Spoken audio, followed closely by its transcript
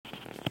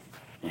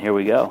And here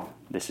we go.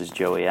 This is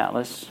Joey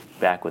Atlas,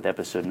 back with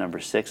episode number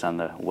 6 on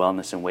the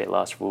Wellness and Weight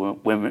Loss for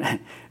Women.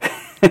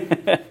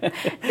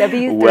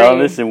 W3.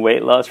 Wellness and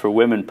Weight Loss for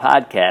Women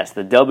podcast,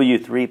 the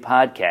W3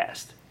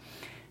 podcast.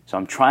 So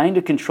I'm trying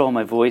to control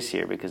my voice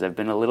here because I've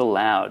been a little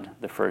loud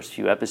the first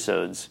few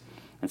episodes.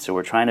 And so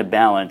we're trying to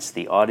balance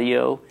the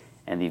audio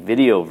and the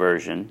video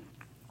version,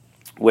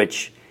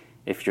 which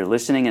if you're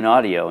listening in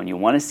audio and you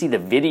want to see the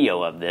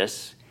video of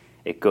this,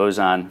 it goes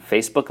on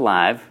Facebook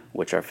Live,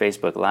 which our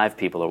Facebook Live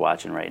people are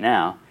watching right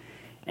now,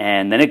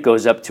 and then it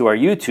goes up to our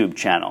YouTube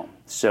channel.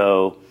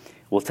 So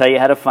we'll tell you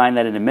how to find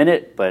that in a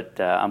minute, but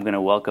I'm going to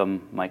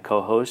welcome my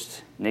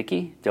co-host,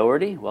 Nikki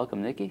Doherty.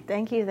 Welcome, Nikki.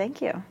 Thank you,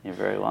 thank you. You're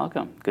very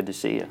welcome. Good to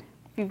see you.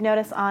 You've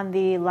noticed on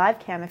the live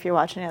cam, if you're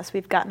watching us,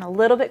 we've gotten a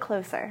little bit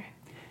closer.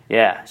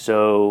 Yeah,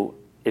 so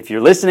if you're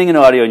listening in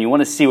audio and you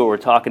want to see what we're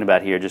talking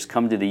about here, just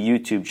come to the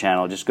YouTube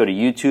channel. Just go to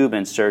YouTube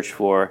and search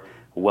for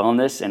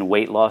Wellness and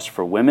Weight Loss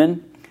for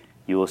Women.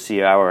 You will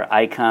see our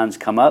icons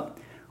come up,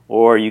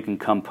 or you can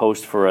come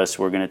post for us.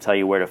 We're going to tell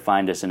you where to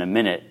find us in a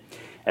minute.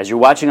 As you're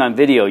watching on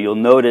video, you'll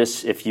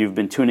notice, if you've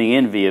been tuning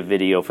in via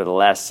video for the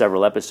last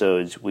several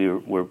episodes,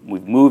 we've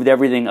moved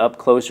everything up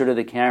closer to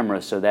the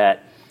camera so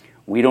that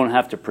we don't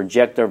have to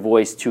project our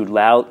voice too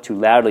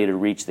loudly to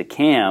reach the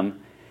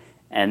cam,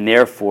 and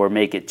therefore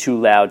make it too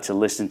loud to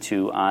listen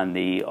to on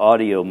the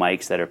audio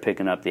mics that are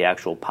picking up the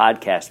actual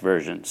podcast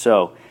version.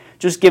 So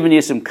just giving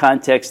you some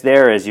context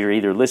there as you're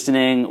either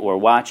listening or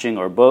watching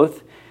or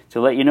both, to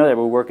let you know that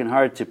we're working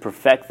hard to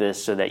perfect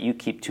this so that you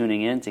keep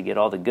tuning in to get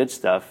all the good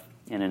stuff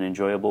in an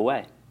enjoyable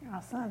way.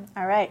 Awesome.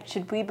 All right.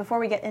 Before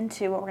we get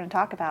into what we're going to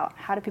talk about,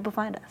 how do people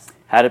find us?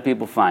 How do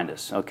people find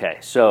us? Okay,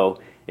 so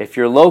if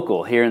you're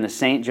local here in the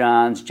St.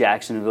 John's,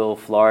 Jacksonville,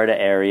 Florida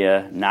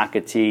area,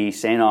 Nocatee,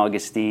 St.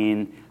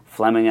 Augustine,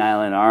 Fleming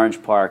Island,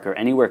 Orange Park, or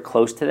anywhere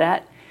close to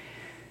that,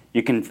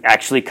 you can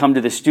actually come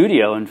to the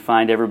studio and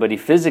find everybody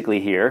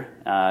physically here.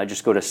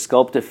 Just go to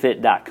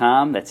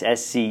sculptafit.com. That's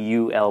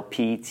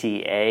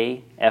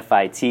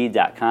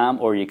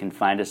SCULPTAFIT.com. Or you can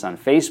find us on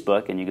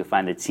Facebook, and you can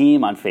find the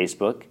team on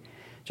Facebook.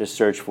 Just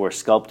search for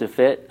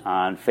Sculptafit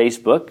on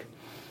Facebook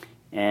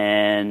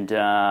and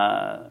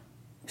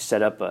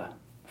set up a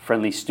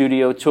friendly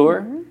studio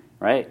tour,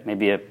 right?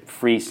 Maybe a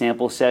free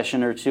sample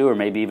session or two, or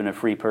maybe even a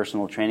free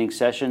personal training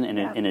session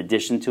in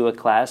addition to a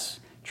class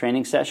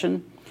training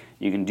session.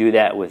 You can do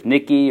that with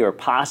Nikki or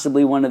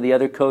possibly one of the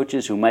other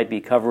coaches who might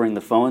be covering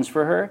the phones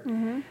for her.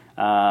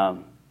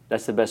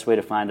 That's the best way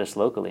to find us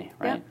locally,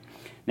 right? Yep.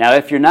 Now,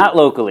 if you're not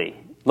local,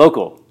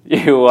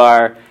 you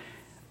are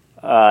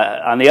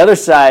on the other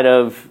side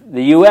of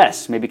the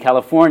U.S., maybe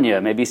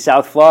California, maybe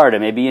South Florida,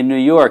 maybe in New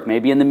York,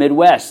 maybe in the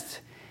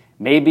Midwest,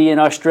 maybe in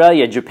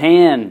Australia,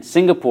 Japan,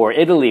 Singapore,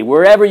 Italy,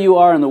 wherever you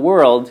are in the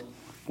world.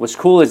 What's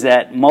cool is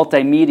that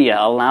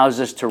multimedia allows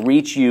us to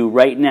reach you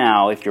right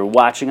now if you're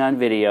watching on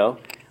video,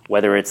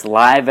 whether it's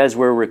live as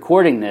we're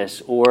recording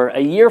this, or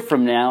a year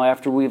from now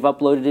after we've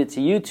uploaded it to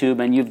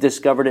YouTube and you've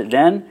discovered it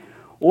then,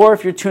 or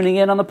if you're tuning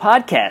in on the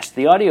podcast,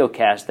 the audio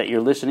cast that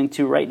you're listening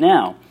to right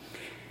now.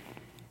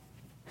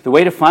 The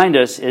way to find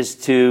us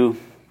the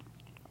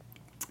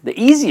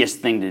easiest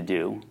thing to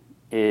do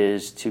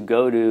is to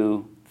go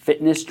to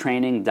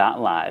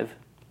fitnesstraining.live.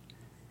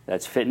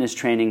 That's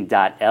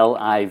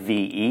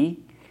fitnesstraining.live.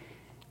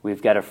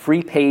 We've got a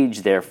free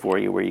page there for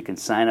you where you can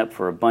sign up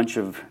for a bunch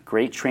of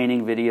great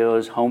training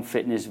videos, home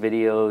fitness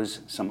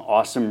videos, some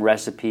awesome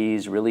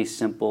recipes, really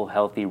simple,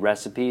 healthy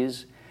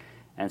recipes,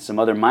 and some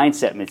other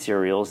mindset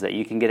materials that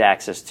you can get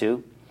access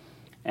to.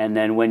 And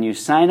then when you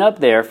sign up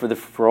there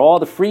for all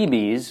the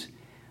freebies,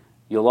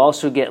 you'll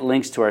also get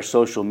links to our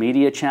social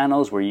media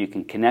channels where you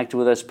can connect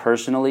with us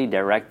personally,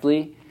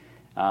 directly,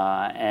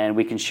 and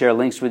we can share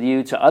links with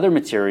you to other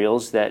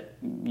materials that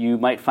you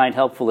might find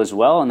helpful as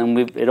well. And then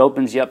it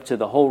opens you up to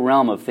the whole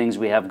realm of things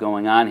we have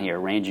going on here,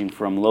 ranging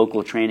from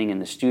local training in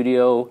the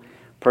studio,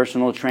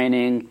 personal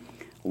training,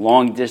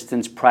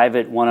 long-distance,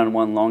 private,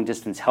 one-on-one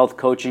long-distance health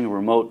coaching,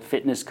 remote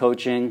fitness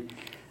coaching,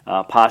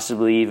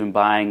 possibly even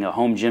buying a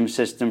home gym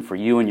system for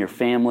you and your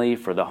family,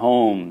 for the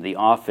home, the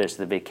office,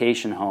 the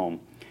vacation home.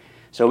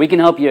 So we can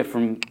help you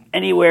from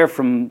anywhere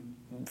from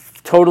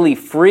totally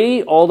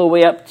free all the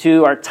way up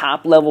to our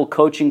top-level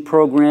coaching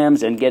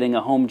programs and getting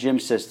a home gym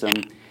system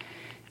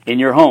in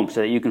your home so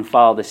that you can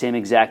follow the same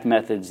exact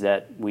methods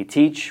that we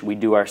teach, we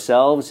do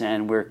ourselves,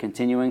 and we're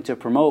continuing to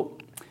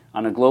promote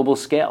on a global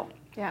scale.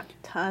 Yeah,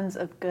 tons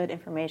of good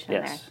information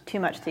in there. Too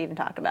much to even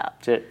talk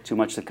about. That's it. Too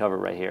much to cover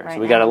right here. Right so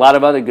we got a lot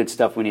of other good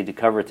stuff we need to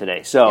cover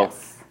today. So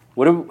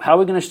how are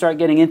we going to start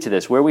getting into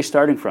this? Where are we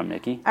starting from,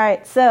 Nikki? All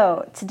right,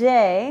 so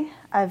today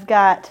I've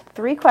got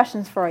 3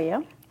 questions for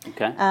you.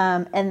 Okay.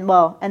 And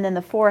then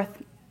the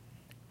fourth,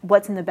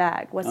 what's in the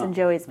bag? What's in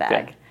Joey's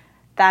bag? Okay.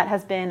 That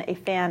has been a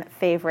fan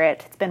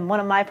favorite. It's been one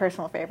of my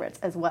personal favorites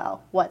as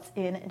well. What's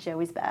in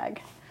Joey's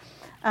bag?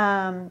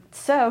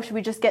 So should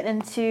we just get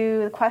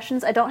into the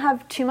questions? I don't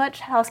have too much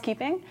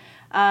housekeeping.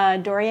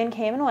 Dorian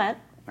came and went.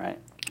 Right.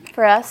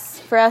 For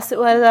us, it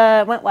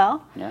was went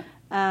well. Yeah.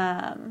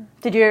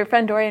 Did your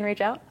friend Dorian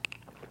reach out?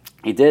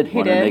 He did.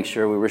 Wanted to make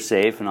sure we were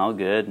safe and all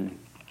good. And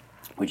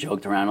we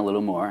joked around a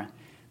little more.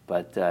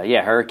 But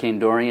yeah, Hurricane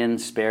Dorian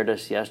spared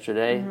us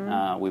yesterday.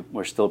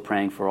 We're still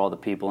praying for all the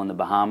people in the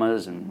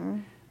Bahamas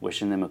and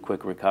wishing them a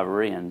quick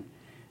recovery, and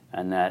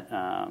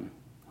that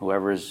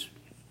whoever's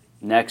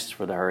next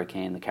for the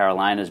hurricane, the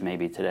Carolinas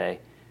maybe today,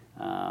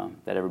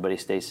 that everybody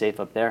stays safe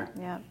up there.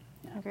 Yeah,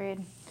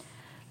 agreed.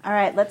 All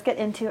right, let's get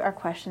into our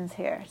questions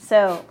here.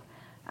 So,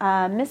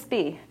 Miss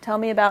B, tell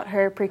me about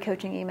her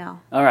pre-coaching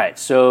email. All right,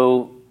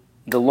 so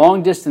the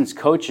long-distance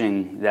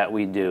coaching that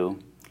we do,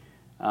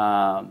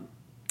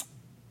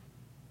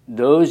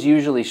 those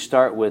usually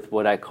start with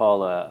what I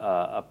call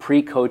a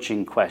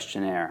pre-coaching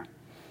questionnaire.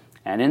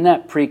 And in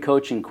that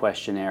pre-coaching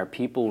questionnaire,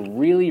 people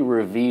really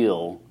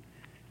reveal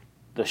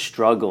the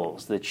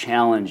struggles, the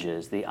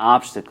challenges, the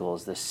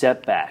obstacles, the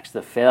setbacks,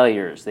 the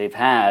failures they've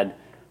had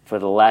for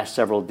the last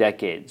several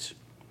decades.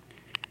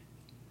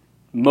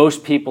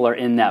 Most people are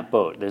in that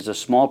boat. There's a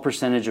small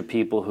percentage of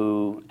people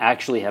who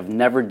actually have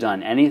never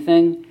done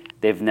anything.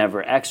 They've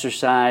never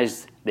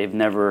exercised. They've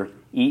never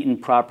eaten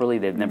properly.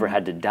 They've never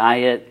had to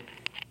diet.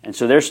 And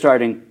so they're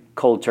starting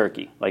cold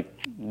turkey. Like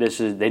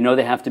they know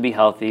they have to be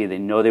healthy. They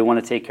know they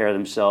want to take care of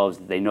themselves.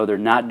 They know they're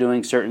not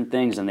doing certain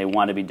things and they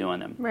want to be doing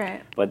them.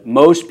 Right. But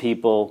most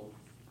people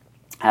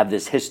have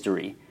this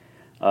history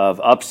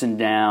of ups and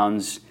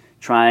downs,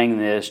 trying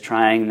this,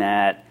 trying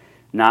that,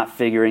 not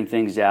figuring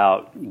things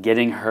out,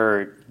 getting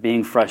hurt,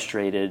 being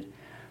frustrated.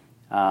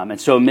 And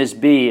so Ms.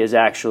 B is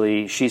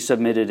actually, she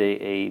submitted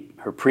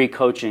her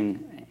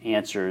pre-coaching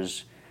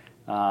answers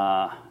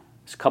a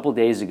couple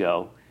days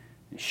ago.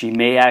 She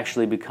may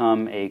actually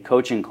become a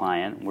coaching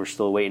client. We're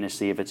still waiting to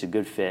see if it's a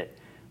good fit.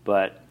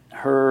 But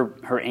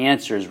her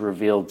answers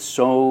revealed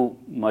so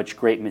much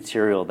great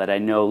material that I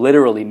know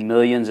literally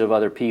millions of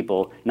other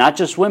people, not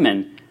just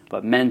women,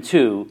 but men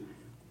too,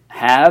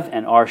 have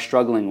and are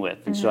struggling with.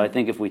 And so I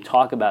think if we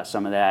talk about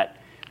some of that,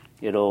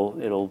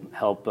 it'll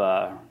help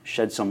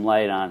shed some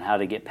light on how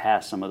to get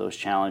past some of those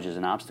challenges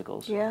and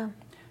obstacles. Yeah.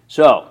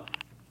 So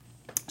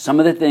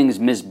some of the things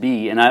Ms.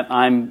 B, and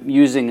I'm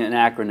using an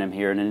acronym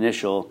here, an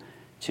initial,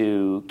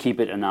 to keep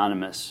it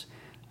anonymous,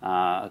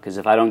 because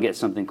if I don't get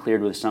something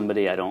cleared with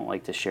somebody, I don't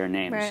like to share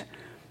names. Right.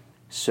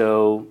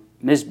 So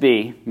Ms.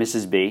 B,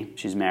 Mrs. B,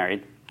 she's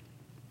married.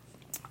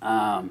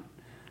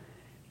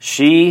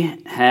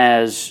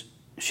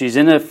 She's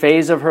in a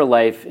phase of her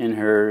life in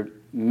her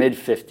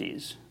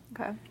mid-50s.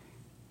 Okay.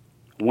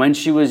 When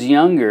she was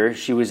younger,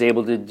 she was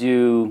able to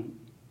do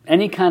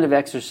any kind of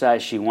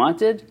exercise she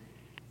wanted,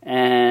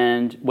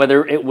 and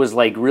whether it was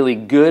like really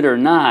good or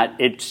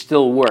not, it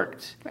still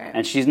worked. Right.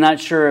 And she's not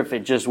sure if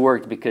it just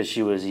worked because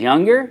she was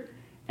younger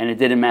and it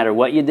didn't matter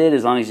what you did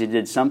as long as you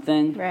did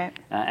something. Right.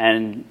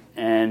 And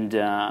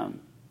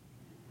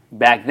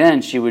back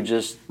then, she would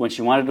just, when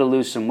she wanted to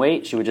lose some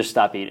weight, she would just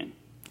stop eating.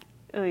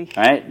 Oy.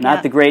 Right?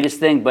 Not the greatest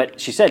thing, but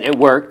she said it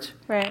worked.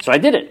 Right. So I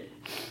did it.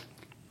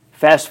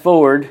 Fast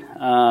forward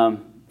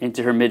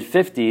into her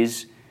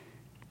mid-50s,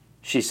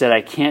 she said,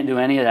 I can't do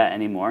any of that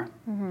anymore.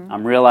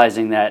 I'm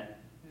realizing that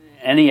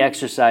any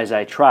exercise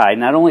I try,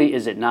 not only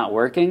is it not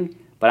working,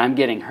 but I'm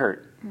getting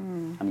hurt.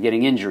 I'm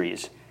getting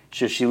injuries.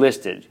 So she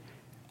listed,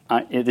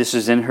 this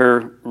is in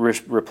her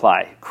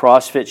reply,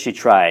 CrossFit she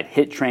tried,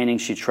 HIIT training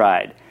she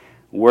tried,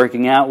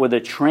 working out with a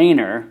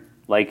trainer,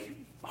 like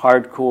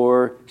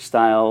hardcore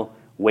style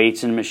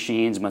weights and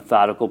machines,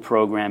 methodical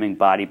programming,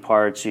 body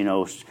parts,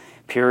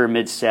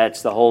 pyramid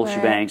sets, the whole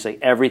shebang. Like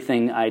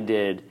everything I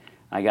did,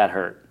 I got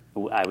hurt.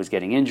 I was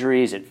getting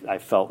injuries. I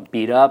felt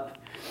beat up.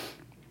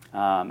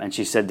 And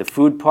she said the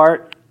food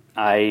part,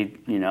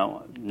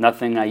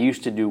 nothing I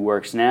used to do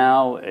works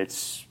now.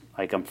 It's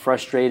like I'm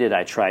frustrated.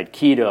 I tried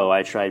keto.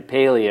 I tried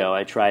paleo.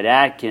 I tried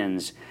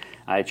Atkins.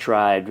 I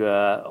tried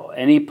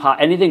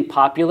anything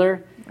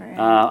popular.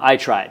 I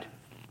tried.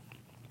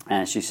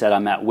 And she said,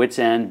 I'm at wit's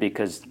end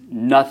because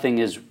nothing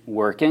is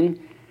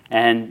working.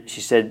 And she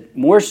said,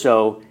 more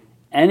so,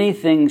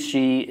 anything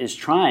she is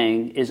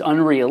trying is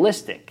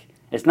unrealistic.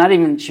 It's not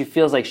even, she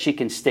feels like she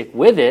can stick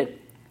with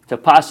it to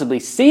possibly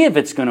see if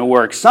it's going to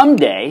work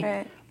someday.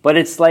 Right. But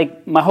it's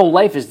like my whole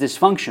life is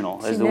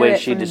dysfunctional, as the way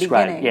she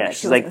described it. Yeah,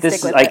 she's like,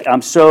 this is like,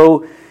 I'm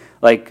so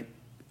like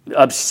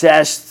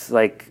obsessed,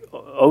 like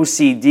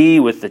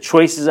OCD with the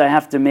choices I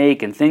have to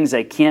make and things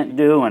I can't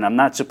do, and I'm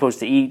not supposed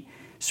to eat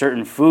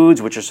certain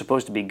foods which are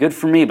supposed to be good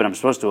for me, but I'm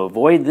supposed to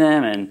avoid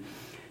them. And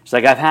she's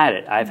like, I've had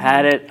it.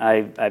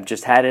 I've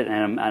just had it,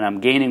 and I'm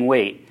gaining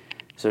weight.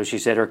 So she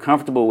said her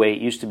comfortable weight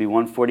used to be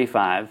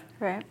 145.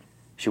 Right.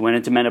 She went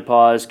into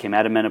menopause, came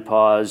out of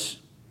menopause,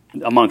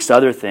 amongst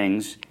other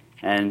things,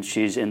 and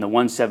she's in the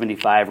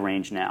 175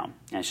 range now.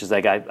 And she's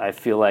like, I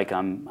feel like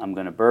I'm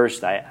going to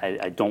burst.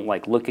 I don't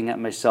like looking at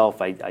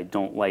myself. I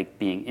don't like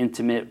being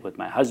intimate with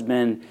my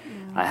husband.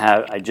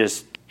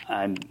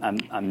 I'm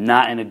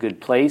not in a good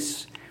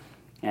place.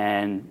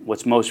 And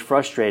what's most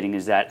frustrating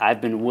is that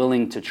I've been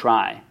willing to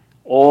try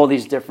all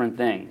these different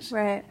things.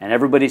 Right. And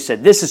everybody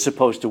said, this is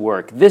supposed to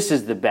work. This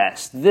is the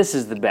best. This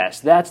is the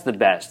best. That's the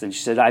best. And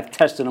she said, I've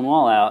tested them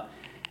all out,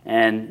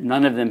 and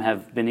none of them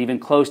have been even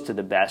close to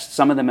the best.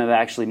 Some of them have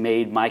actually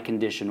made my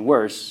condition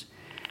worse.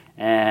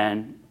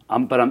 And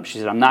She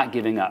said, I'm not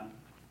giving up.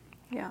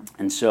 Yeah.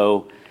 And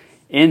so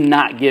in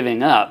not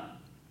giving up,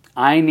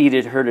 I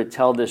needed her to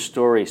tell this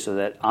story so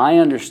that I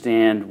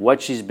understand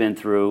what she's been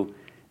through,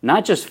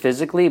 not just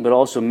physically, but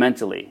also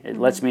mentally. It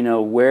lets me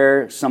know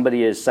where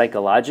somebody is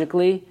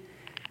psychologically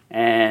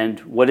and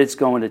what it's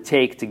going to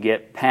take to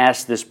get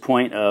past this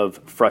point of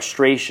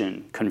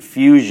frustration,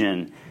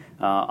 confusion,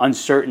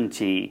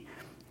 uncertainty,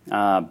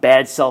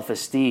 bad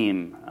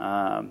self-esteem,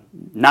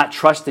 not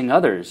trusting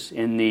others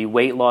in the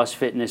weight loss,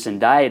 fitness, and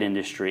diet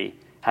industry,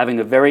 having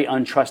a very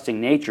untrusting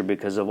nature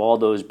because of all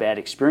those bad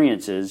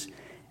experiences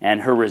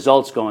and her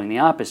results going the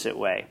opposite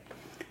way.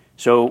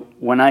 So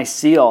when I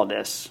see all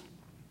this,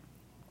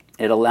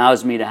 it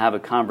allows me to have a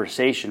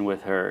conversation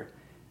with her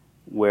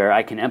where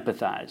I can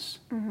empathize.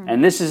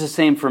 And this is the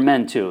same for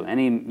men too.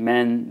 Any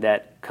men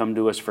that come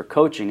to us for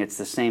coaching, it's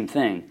the same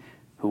thing,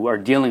 who are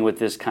dealing with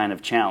this kind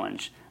of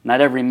challenge.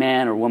 Not every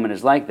man or woman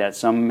is like that.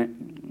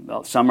 Some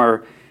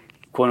are,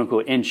 quote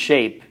unquote, in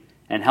shape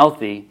and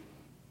healthy.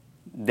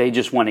 They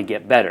just want to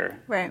get better.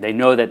 Right. They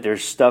know that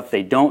there's stuff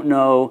they don't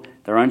know,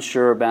 they're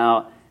unsure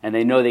about, and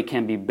they know they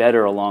can be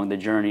better along the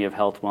journey of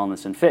health,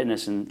 wellness, and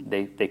fitness, and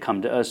they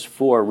come to us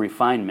for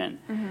refinement.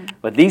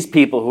 But these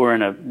people who are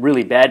in a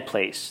really bad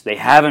place, they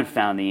haven't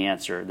found the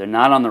answer, they're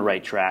not on the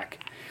right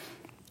track,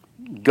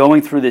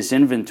 going through this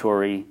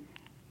inventory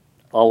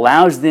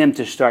allows them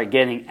to start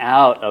getting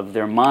out of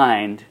their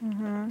mind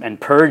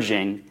and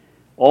purging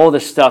all the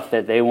stuff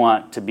that they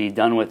want to be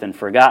done with and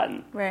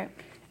forgotten. Right.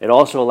 It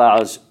also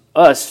allows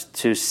us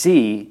to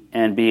see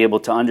and be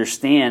able to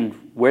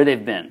understand where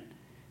they've been.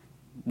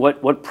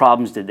 What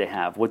problems did they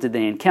have? What did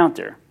they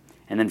encounter?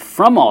 And then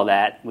from all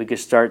that, we could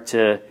start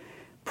to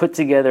put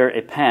together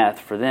a path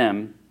for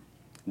them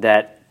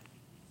that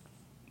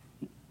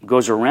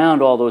goes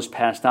around all those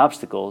past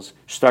obstacles,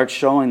 starts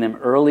showing them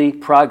early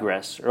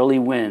progress, early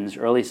wins,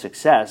 early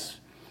success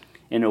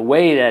in a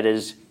way that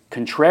is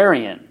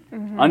contrarian,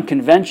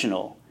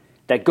 unconventional,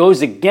 that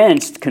goes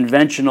against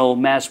conventional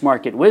mass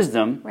market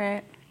wisdom.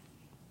 Right.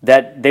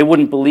 That they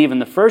wouldn't believe in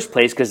the first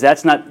place because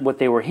that's not what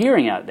they were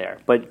hearing out there.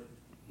 But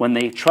when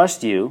they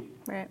trust you,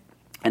 Right.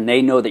 and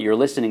they know that you're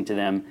listening to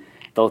them,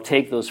 they'll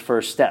take those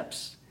first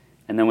steps.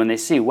 And then when they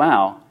see,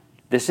 wow,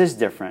 this is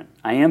different,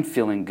 I am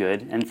feeling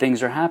good, and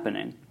things are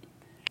happening,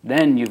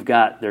 then you've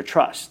got their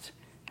trust.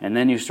 And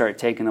then you start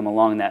taking them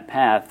along that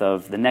path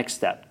of the next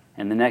step,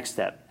 and the next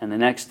step, and the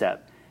next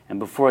step. And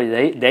before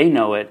they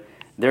know it,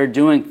 they're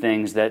doing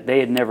things that they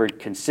had never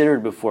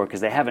considered before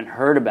because they haven't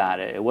heard about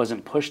it. It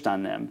wasn't pushed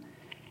on them.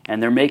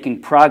 And they're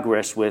making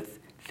progress with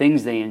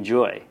things they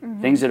enjoy,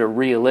 things that are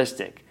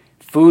realistic,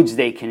 foods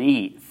they can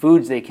eat,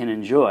 foods they can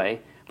enjoy,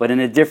 but in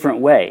a different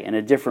way, in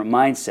a different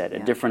mindset, a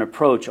different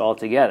approach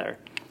altogether.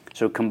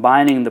 So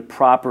combining the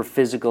proper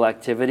physical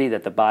activity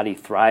that the body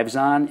thrives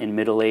on in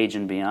middle age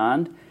and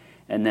beyond,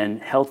 and then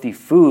healthy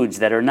foods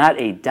that are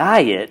not a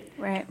diet,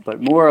 Right.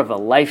 but more of a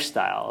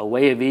lifestyle, a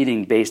way of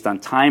eating based on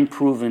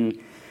time-proven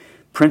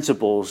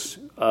principles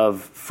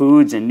of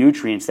foods and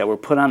nutrients that were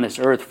put on this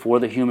earth for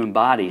the human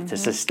body to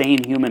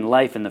sustain human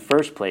life in the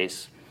first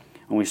place.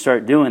 When we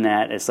start doing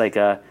that, it's like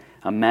a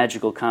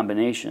magical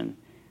combination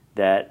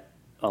that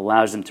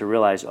allows them to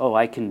realize, oh,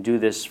 I can do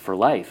this for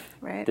life.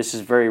 Right. This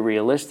is very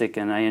realistic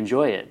and I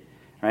enjoy it.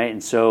 Right?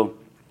 And so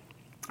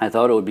I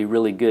thought it would be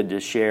really good to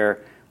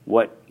share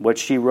what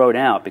she wrote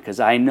out, because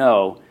I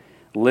know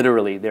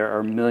literally there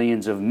are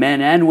millions of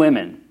men and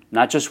women,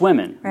 not just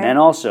women, Right. men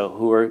also,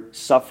 who are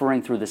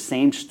suffering through the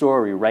same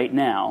story right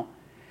now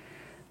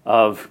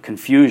of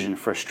confusion,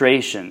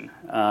 frustration,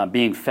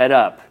 being fed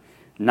up,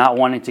 not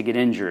wanting to get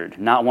injured,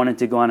 not wanting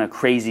to go on a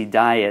crazy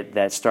diet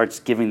that starts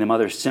giving them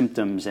other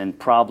symptoms and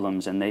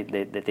problems and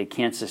that they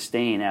can't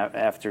sustain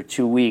after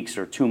 2 weeks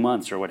or 2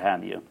 months or what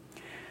have you.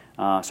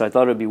 So I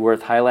thought it would be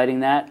worth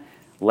highlighting that,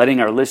 letting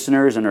our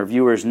listeners and our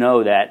viewers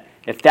know that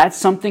if that's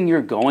something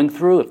you're going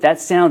through, if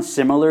that sounds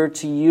similar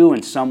to you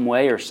in some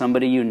way or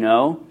somebody you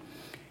know,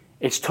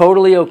 it's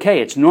totally okay.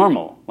 It's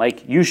normal.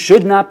 Like, you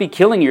should not be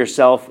killing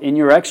yourself in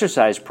your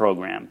exercise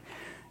program.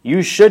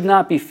 You should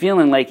not be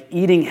feeling like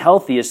eating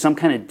healthy is some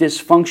kind of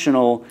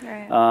dysfunctional,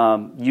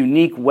 Right.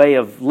 Unique way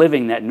of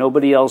living that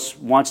nobody else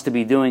wants to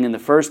be doing in the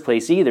first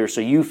place either, so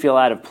you feel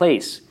out of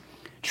place.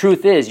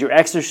 Truth is, your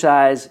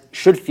exercise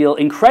should feel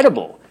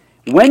incredible.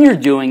 When you're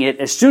doing it,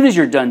 as soon as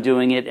you're done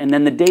doing it, and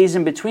then the days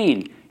in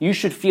between, you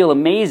should feel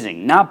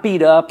amazing, not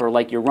beat up or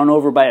like you're run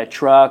over by a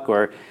truck,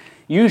 or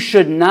you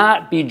should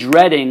not be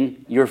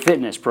dreading your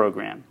fitness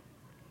program.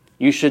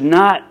 You should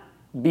not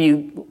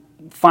be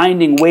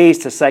finding ways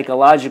to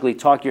psychologically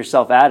talk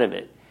yourself out of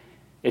it.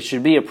 It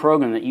should be a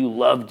program that you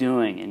love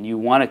doing and you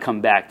want to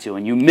come back to,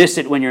 and you miss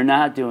it when you're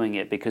not doing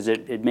it because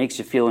it makes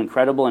you feel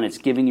incredible and it's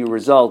giving you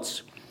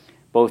results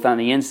both on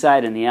the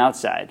inside and the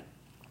outside,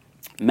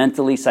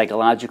 mentally,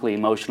 psychologically,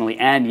 emotionally,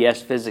 and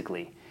yes,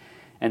 physically.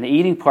 And the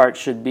eating part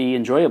should be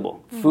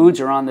enjoyable. Mm-hmm. Foods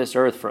are on this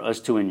earth for us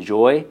to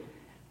enjoy,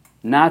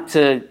 not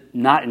to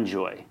not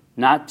enjoy,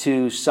 not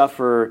to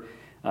suffer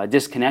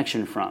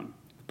disconnection from.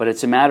 But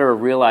it's a matter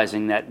of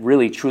realizing that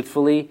really,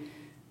 truthfully,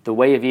 the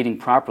way of eating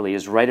properly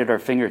is right at our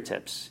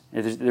fingertips.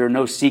 There are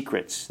no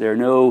secrets. There are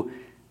no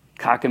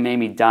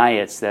cockamamie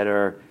diets that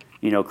are,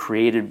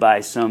 created by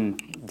some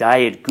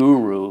diet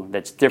guru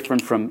that's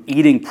different from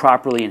eating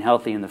properly and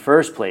healthy in the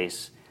first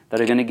place that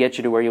are going to get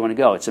you to where you want to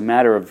go. It's a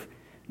matter of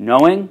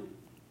knowing,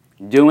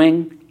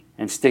 doing,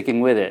 and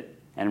sticking with it,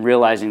 and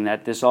realizing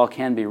that this all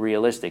can be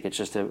realistic. It's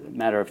just a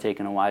matter of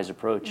taking a wise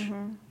approach.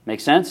 Make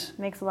sense?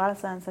 Makes a lot of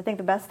sense. I think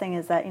the best thing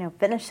is that,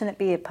 fitness shouldn't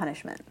be a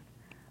punishment.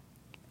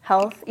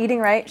 Health, eating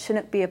right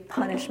shouldn't be a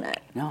punishment.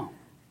 No.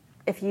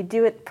 If you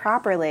do it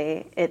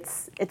properly,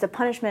 it's a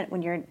punishment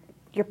when you're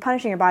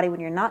punishing your body when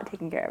you're not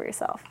taking care of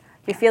yourself.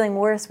 You're feeling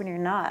worse when you're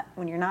not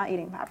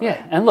eating properly.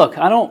 Yeah, and look,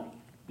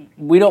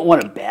 we don't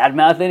want to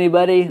badmouth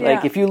anybody. Yeah.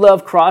 Like, if you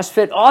love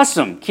CrossFit,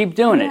 awesome, keep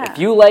doing it. If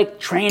you like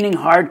training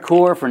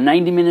hardcore for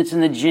 90 minutes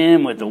in the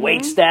gym with the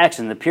weight stacks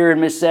and the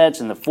pyramid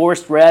sets and the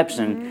forced reps,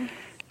 and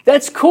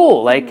that's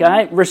cool. Like,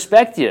 I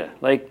respect you.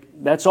 Like,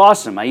 that's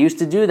awesome. I used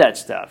to do that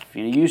stuff.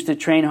 You used to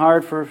train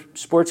hard for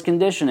sports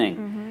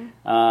conditioning.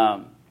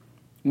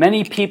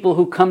 Many people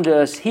who come to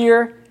us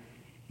here,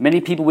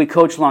 many people we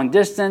coach long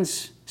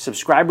distance,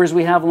 subscribers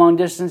we have long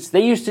distance,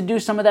 they used to do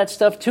some of that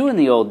stuff too in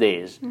the old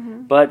days.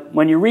 But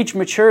when you reach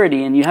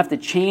maturity and you have to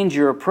change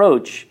your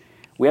approach,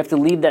 we have to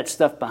leave that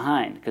stuff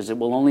behind, because it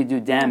will only do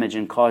damage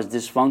and cause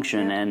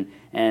dysfunction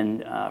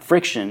and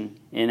friction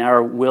in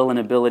our will and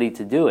ability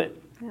to do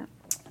it.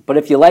 But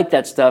if you like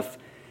that stuff,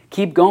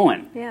 keep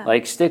going.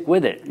 Like, stick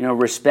with it.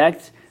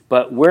 Respect.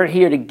 But we're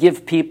here to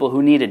give people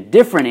who need a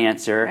different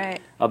answer,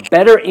 a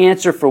better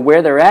answer for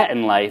where they're at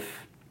in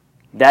life,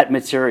 that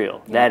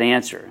material, that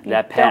answer,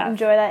 that path. Don't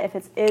enjoy that. If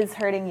it is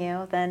hurting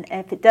you, then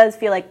if it does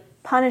feel like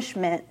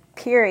punishment,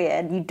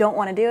 period, you don't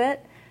want to do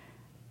it,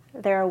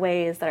 there are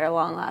ways that are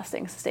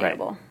long-lasting,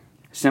 sustainable. Right.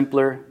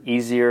 Simpler,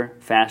 easier,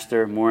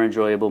 faster, more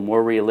enjoyable,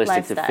 more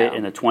realistic to fit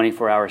in the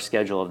 24-hour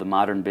schedule of the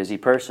modern busy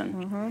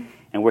person.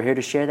 And we're here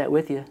to share that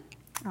with you.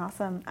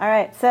 Awesome. All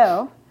right,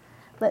 so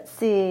let's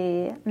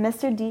see.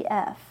 Mr.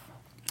 DF.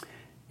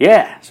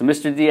 Yeah, so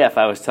Mr. DF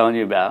I was telling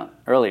you about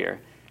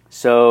earlier.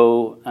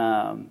 So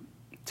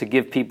to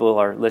give people,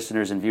 our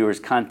listeners and viewers,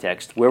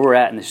 context, where we're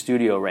at in the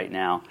studio right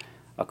now,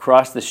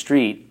 across the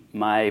street,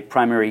 my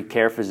primary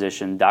care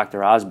physician,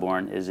 Dr.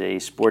 Osborne, is a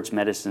sports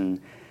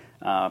medicine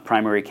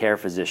primary care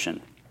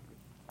physician.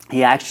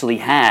 He actually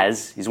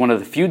he's one of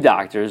the few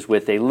doctors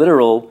with a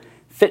literal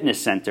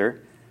fitness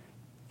center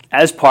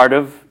as part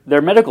of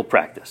their medical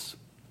practice.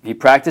 He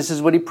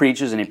practices what he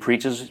preaches, and he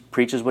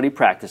preaches what he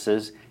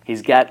practices.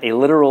 He's got a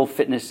literal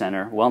fitness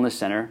center, wellness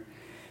center,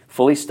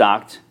 fully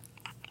stocked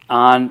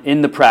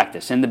in the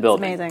practice, in the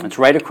building. It's amazing. It's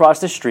right across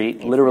the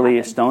street, literally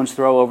a stone's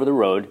throw over the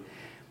road.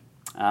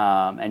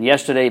 And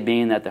yesterday,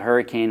 being that the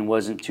hurricane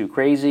wasn't too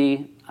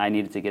crazy, I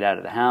needed to get out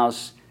of the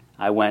house.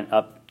 I went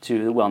up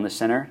to the wellness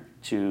center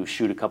to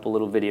shoot a couple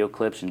little video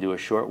clips and do a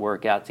short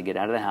workout to get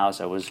out of the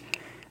house.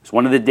 It's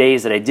one of the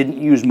days that I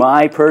didn't use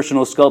my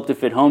personal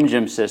Sculpta-Fit home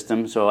gym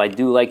system, so I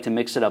do like to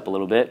mix it up a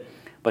little bit,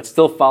 but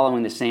still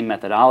following the same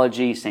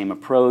methodology, same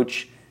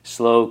approach,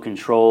 slow,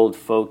 controlled,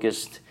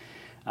 focused,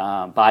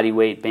 body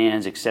weight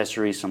bands,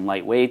 accessories, some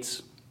light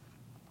weights.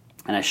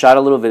 And I shot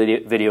a little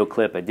video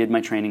clip. I did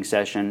my training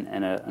session,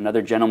 and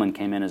another gentleman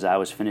came in as I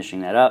was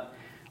finishing that up.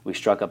 We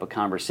struck up a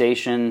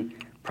conversation,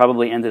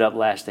 probably ended up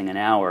lasting an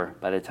hour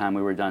by the time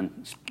we were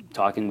done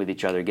talking with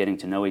each other, getting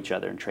to know each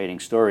other, and trading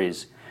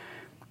stories.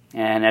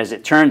 And as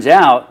it turns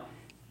out,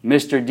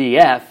 Mr.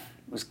 DF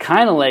was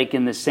kind of like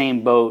in the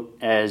same boat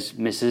as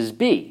Mrs.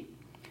 B.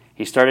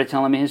 He started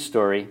telling me his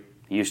story.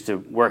 He used to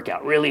work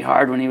out really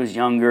hard when he was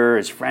younger.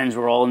 His friends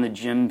were all in the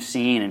gym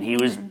scene, and he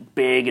was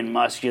big and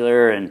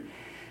muscular. And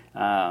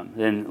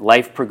then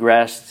life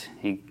progressed.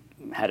 He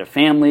had a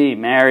family,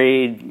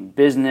 married,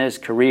 business,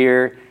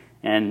 career,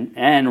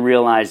 and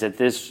realized that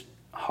this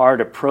hard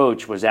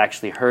approach was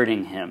actually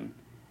hurting him.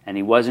 And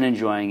he wasn't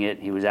enjoying it.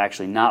 He was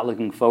actually not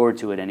looking forward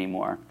to it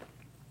anymore.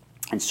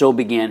 And so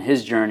began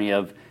his journey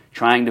of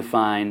trying to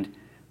find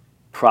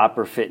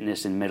proper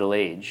fitness in middle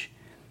age.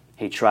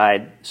 He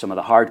tried some of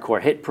the hardcore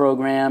HIIT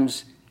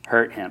programs,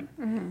 hurt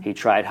him. He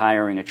tried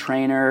hiring a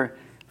trainer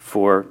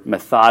for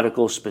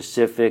methodical,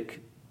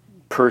 specific,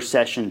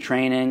 per-session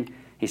training.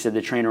 He said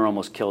the trainer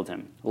almost killed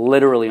him,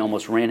 literally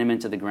almost ran him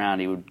into the ground.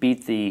 He would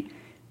beat the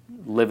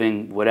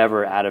living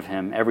whatever out of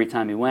him every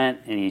time he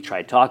went, and he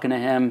tried talking to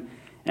him,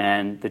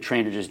 and the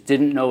trainer just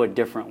didn't know a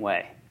different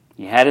way.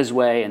 He had his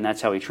way, and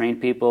that's how he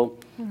trained people.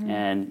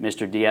 And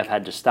Mr. DF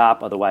had to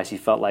stop, otherwise I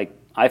felt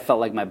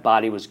like my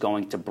body was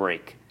going to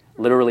break,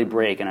 literally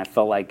break, and I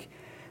felt like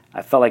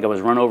I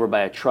was run over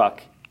by a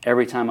truck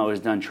every time I was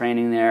done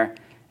training there.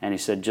 And he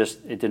said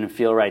it didn't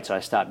feel right, so I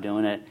stopped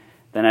doing it.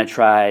 Then I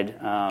tried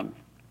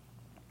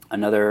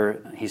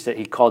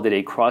he called it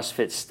a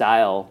CrossFit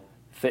style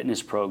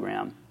fitness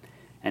program.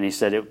 And he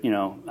said,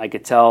 I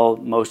could tell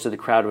most of the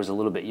crowd was a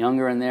little bit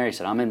younger in there. He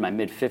said, I'm in my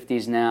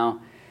mid-50s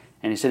now.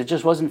 And he said, it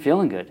just wasn't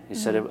feeling good. He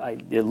said,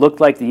 it looked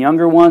like the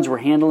younger ones were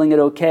handling it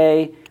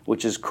okay,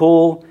 which is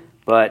cool,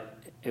 but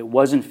it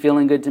wasn't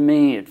feeling good to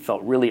me. It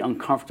felt really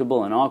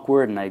uncomfortable and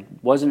awkward, and it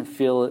wasn't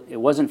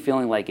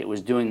feeling like it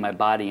was doing my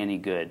body any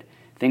good.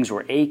 Things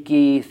were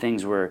achy,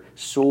 things were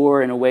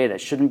sore in a way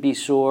that shouldn't be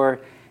sore,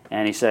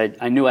 and he said,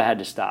 I knew I had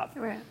to stop.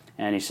 Right.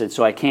 And he said,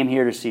 so I came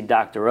here to see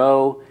Dr.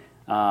 O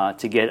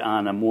to get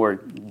on a more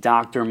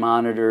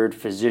doctor-monitored,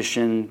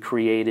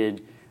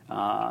 physician-created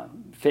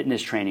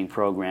fitness training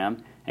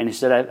program. And he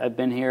said, I've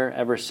been here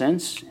ever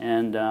since,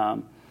 and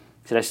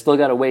he said, I still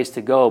got a ways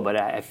to go, but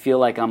I feel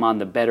like I'm on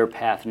the better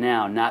path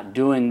now, not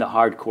doing the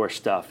hardcore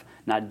stuff,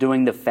 not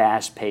doing the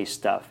fast-paced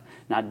stuff,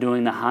 not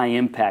doing the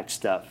high-impact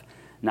stuff,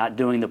 not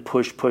doing the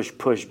push, push,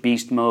 push,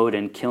 beast mode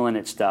and killing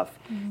it stuff.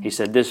 Mm-hmm. He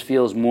said, this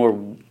feels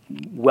more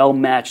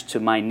well-matched to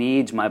my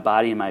needs, my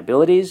body, and my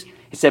abilities.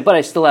 He said, but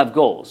I still have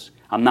goals.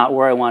 I'm not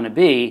where I want to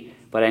be,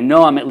 but I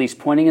know I'm at least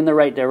pointing in the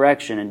right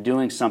direction and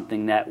doing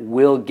something that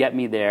will get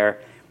me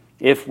there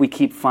if we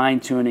keep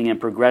fine-tuning and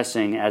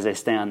progressing as I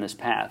stay on this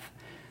path.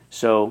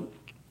 So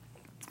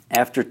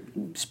after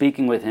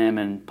speaking with him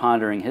and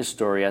pondering his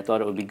story, I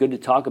thought it would be good to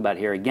talk about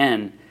here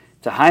again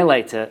to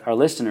highlight to our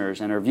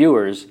listeners and our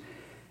viewers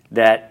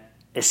that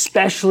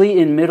especially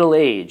in middle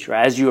age, or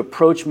as you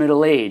approach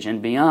middle age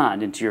and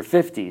beyond into your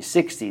 50s,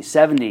 60s,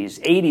 70s,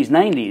 80s,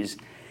 90s,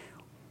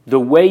 the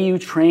way you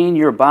train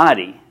your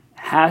body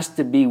has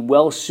to be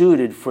well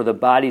suited for the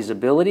body's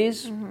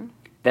abilities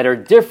that are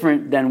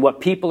different than what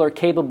people are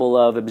capable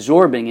of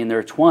absorbing in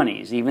their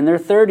 20s, even their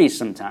 30s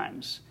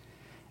sometimes.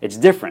 It's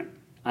different.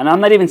 And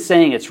I'm not even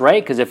saying it's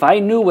right, because if I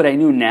knew what I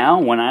knew now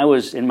when I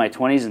was in my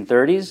 20s and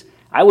 30s,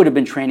 I would have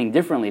been training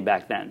differently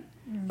back then.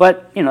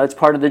 But, you know, it's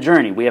part of the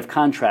journey. We have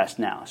contrast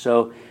now.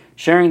 So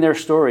sharing their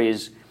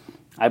stories,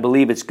 I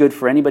believe it's good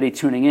for anybody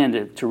tuning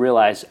in to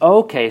realize, oh,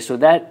 okay, so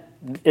that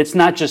it's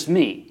not just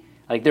me.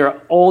 Like, there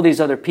are all these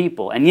other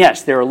people. And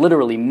yes, there are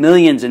literally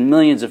millions and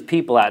millions of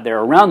people out there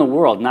around the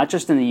world, not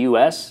just in the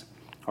U.S.,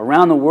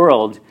 around the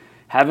world,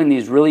 having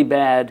these really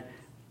bad,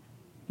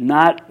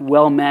 not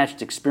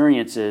well-matched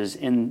experiences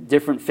in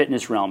different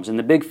fitness realms, in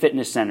the big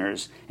fitness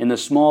centers, in the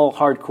small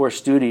hardcore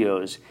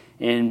studios,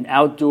 in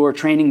outdoor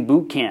training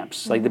boot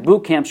camps. Like, the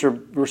boot camps are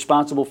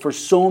responsible for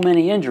so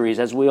many injuries,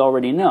 as we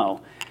already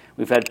know.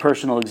 We've had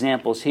personal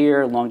examples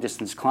here,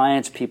 long-distance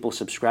clients, people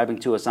subscribing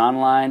to us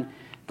online.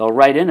 They'll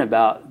write in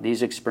about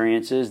these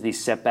experiences,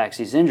 these setbacks,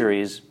 these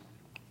injuries.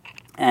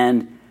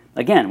 And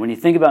again, when you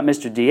think about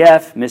Mr.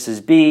 DF,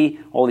 Mrs. B,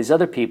 all these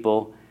other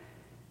people,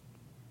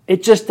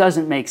 it just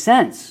doesn't make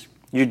sense.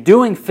 You're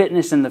doing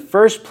fitness in the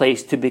first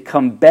place to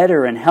become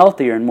better and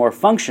healthier and more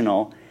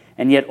functional,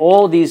 and yet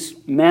all these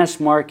mass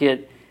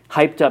market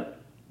hyped up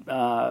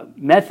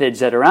methods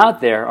that are out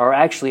there are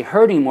actually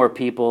hurting more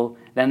people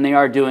than they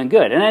are doing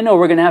good. And I know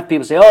we're going to have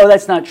people say, oh,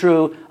 that's not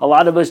true. A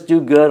lot of us do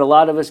good. A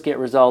lot of us get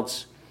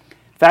results.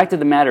 Fact of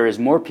the matter is,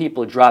 more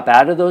people drop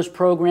out of those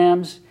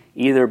programs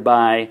either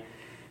by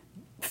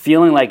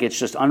feeling like it's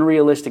just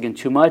unrealistic and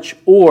too much,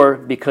 or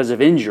because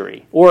of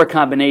injury, or a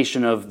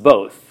combination of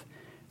both,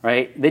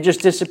 right? They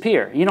just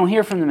disappear. You don't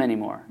hear from them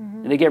anymore.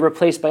 They get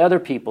replaced by other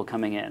people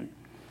coming in.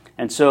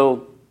 And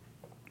so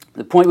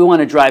the point we want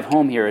to drive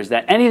home here is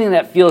that anything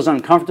that feels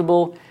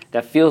uncomfortable,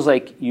 that feels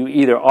like you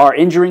either are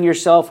injuring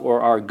yourself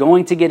or are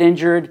going to get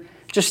injured,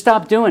 just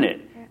stop doing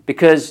it,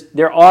 because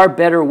there are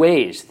better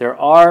ways. There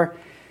are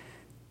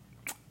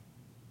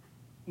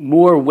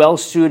more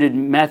well-suited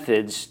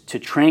methods to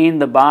train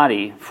the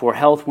body for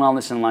health,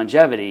 wellness, and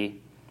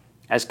longevity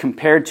as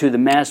compared to the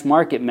mass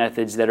market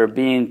methods that are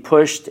being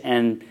pushed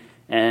and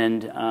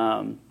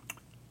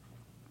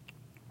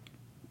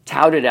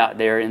touted out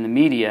there in the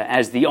media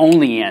as the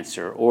only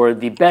answer or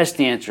the best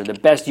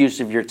use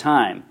of your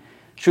time.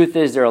 Truth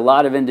is, there are a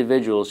lot of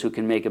individuals who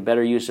can make a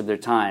better use of their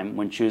time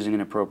when choosing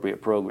an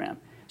appropriate program.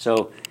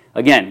 So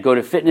again, go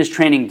to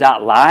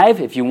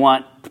fitnesstraining.live if you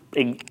want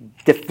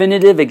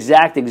definitive,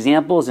 exact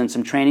examples and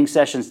some training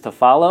sessions to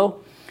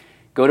follow.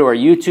 Go to our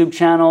YouTube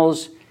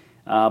channels.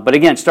 But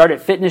again, start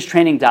at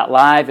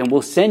fitnesstraining.live, and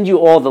we'll send you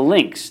all the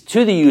links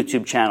to the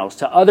YouTube channels,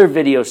 to other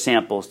video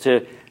samples,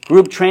 to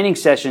group training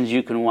sessions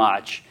you can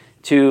watch,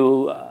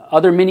 to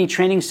other mini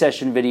training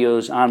session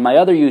videos on my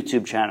other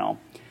YouTube channel.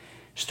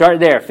 Start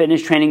there,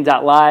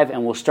 fitnesstraining.live,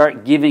 and we'll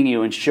start giving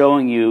you and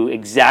showing you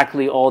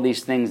exactly all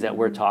these things that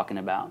we're talking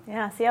about.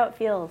 Yeah, see how it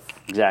feels.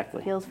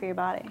 Exactly. Feels for your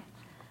body.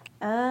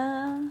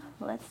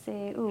 Let's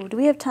see. Ooh, do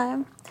we have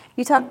time?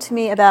 You talked to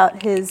me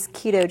about his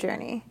keto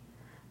journey.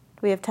 Do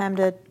we have time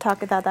to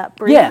talk about that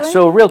briefly? Yeah,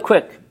 so real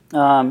quick,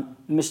 Mr.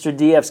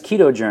 DF's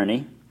keto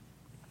journey,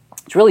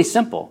 it's really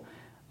simple.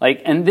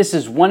 And this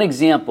is one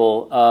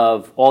example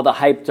of all the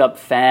hyped up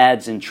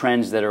fads and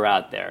trends that are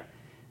out there.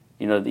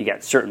 You know, you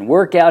got certain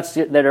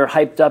workouts that are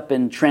hyped up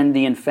and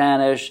trendy and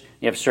faddish.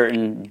 You have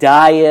certain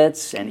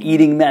diets and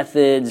eating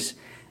methods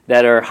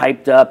that are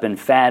hyped up and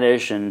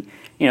faddish, and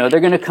you know, they're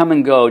going to come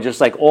and go, just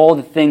like all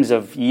the things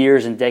of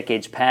years and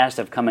decades past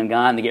have come and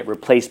gone. They get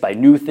replaced by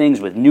new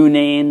things with new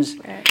names.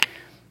 Right.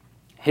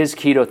 His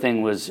keto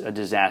thing was a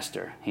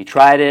disaster. He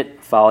tried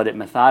it, followed it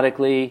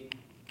methodically,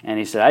 and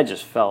he said, I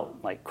just felt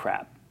like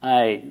crap.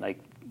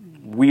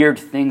 weird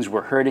things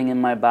were hurting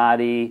in my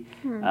body.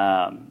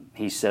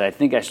 He said, I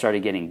think I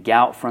started getting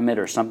gout from it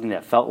or something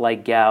that felt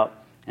like gout.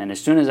 And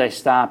as soon as I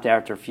stopped,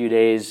 after a few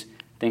days,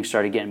 things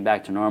started getting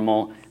back to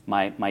normal.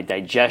 My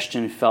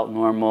digestion felt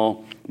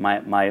normal.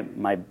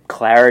 My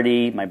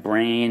clarity, my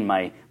brain,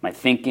 my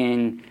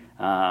thinking,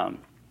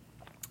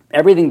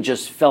 everything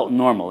just felt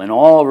normal in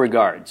all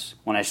regards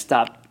when I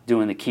stopped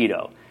doing the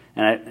keto.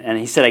 And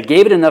he said, I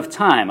gave it enough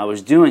time. I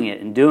was doing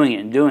it and doing it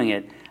and doing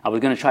it. I was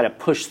going to try to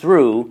push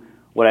through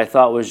what I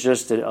thought was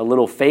just a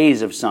little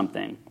phase of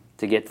something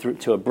to get through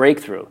to a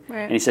breakthrough.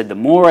 Right. And he said, the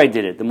more I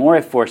did it, the more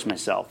I forced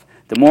myself,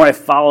 the more I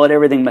followed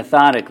everything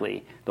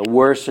methodically, the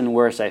worse and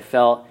worse I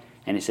felt.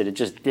 And he said, it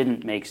just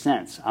didn't make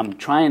sense. I'm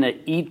trying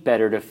to eat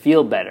better to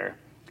feel better.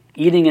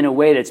 Eating in a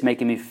way that's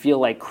making me feel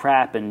like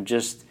crap and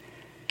just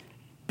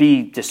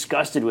be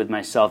disgusted with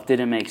myself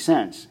didn't make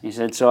sense. He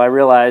said, so I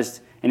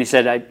realized, and he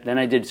said, then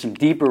I did some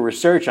deeper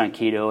research on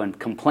keto and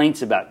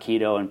complaints about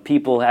keto and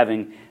people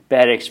having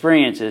bad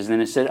experiences. And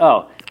then it said,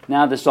 oh,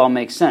 now this all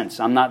makes sense.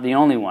 I'm not the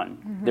only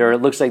one.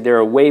 It looks like there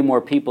are way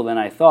more people than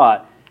I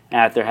thought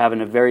after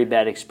having a very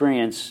bad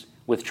experience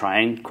with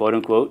trying, quote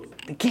unquote,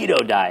 the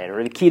keto diet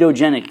or the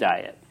ketogenic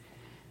diet.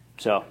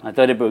 So I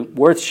thought it was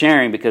worth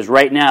sharing because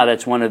right now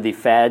that's one of the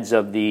fads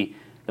of the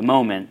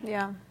moment.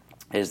 Yeah.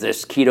 Is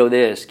this,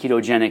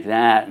 ketogenic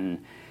that,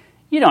 and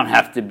you don't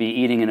have to be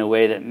eating in a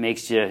way that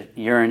makes you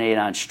urinate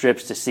on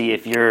strips to see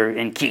if you're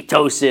in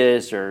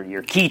ketosis or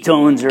your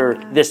ketones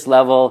are this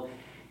level.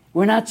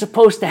 We're not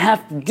supposed to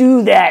have to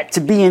do that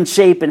to be in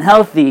shape and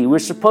healthy. We're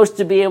supposed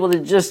to be able to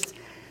just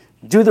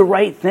do the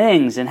right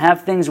things and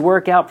have things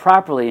work out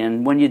properly.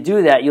 And when you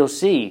do that, you'll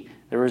see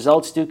the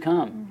results do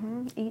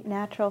come. Eat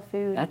natural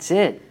food. That's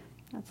it.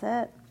 That's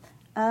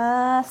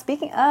it.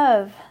 Speaking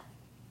of,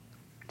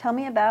 tell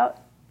me about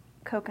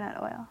coconut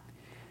oil.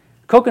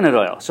 Coconut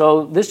oil.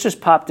 So this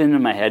just popped into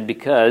my head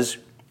because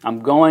I'm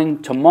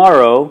going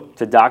tomorrow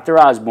to Dr.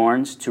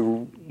 Osborne's.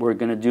 We're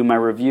going to do my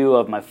review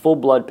of my full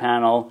blood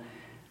panel,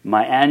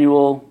 my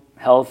annual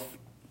health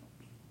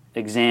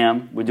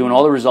exam. We're doing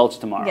all the results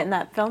tomorrow. Getting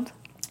that filmed?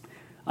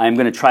 I'm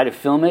going to try to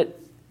film it,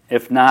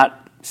 if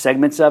not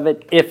segments of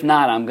it. If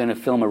not, I'm going to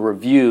film a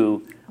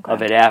review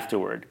of it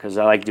afterward because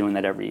I like doing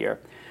that every year.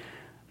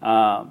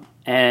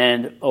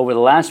 And over the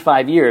last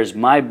 5 years,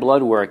 my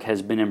blood work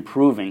has been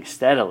improving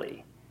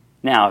steadily.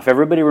 Now, if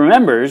everybody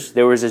remembers,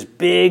 there was this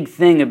big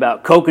thing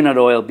about coconut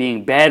oil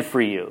being bad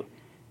for you.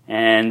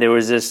 And there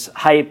was this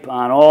hype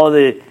on all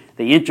the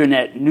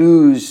internet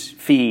news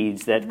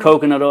feeds that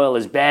coconut oil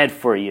is bad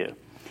for you.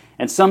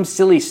 And some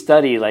silly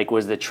study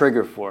was the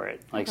trigger for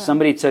it.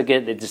 Somebody took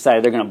it, they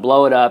decided they're going to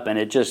blow it up, and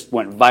it just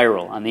went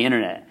viral on the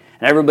internet.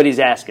 And everybody's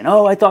asking,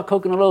 oh, I thought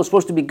coconut oil was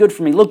supposed to be good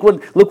for me. Look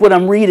what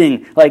I'm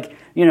reading.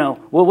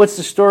 What's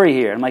the story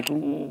here? I'm like,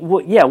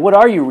 what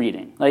are you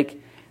reading?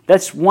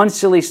 That's one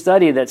silly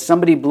study that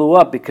somebody blew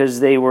up because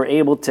they were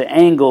able to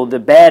angle the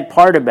bad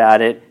part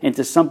about it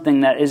into something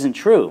that isn't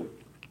true.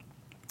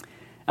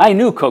 I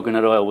knew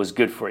coconut oil was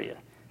good for you.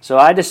 So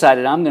I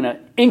decided I'm going to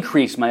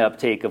increase my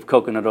uptake of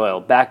coconut oil.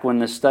 Back when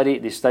the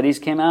studies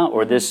came out,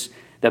 or the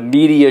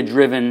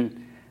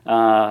media-driven,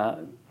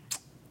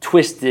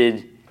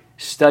 twisted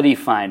study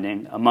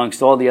finding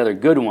amongst all the other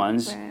good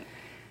ones, right.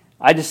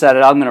 I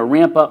decided I'm going to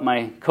ramp up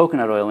my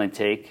coconut oil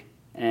intake.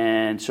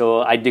 And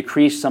so I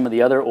decreased some of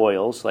the other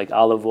oils, like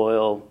olive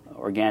oil,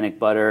 organic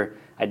butter.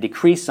 I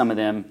decreased some of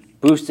them,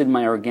 boosted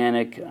my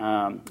organic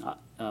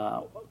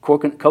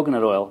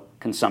coconut oil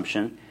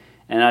consumption.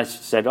 And I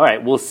said, all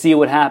right, we'll see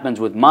what happens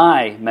with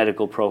my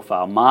medical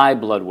profile, my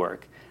blood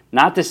work.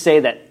 Not to say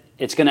that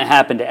it's going to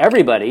happen to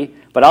everybody,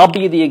 but I'll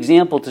be the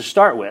example to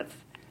start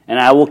with. And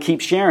I will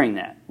keep sharing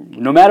that.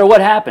 No matter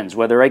what happens,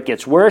 whether it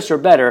gets worse or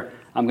better,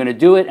 I'm going to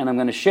do it and I'm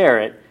going to share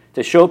it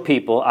to show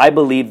people I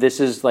believe this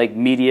is like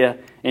media,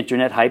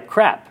 internet hype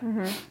crap.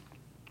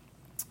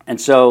 And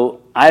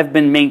so I've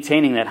been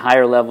maintaining that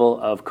higher level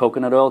of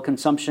coconut oil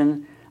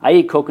consumption. I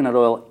eat coconut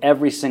oil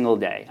every single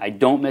day. I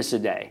don't miss a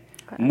day.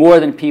 More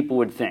than people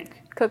would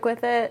think. Cook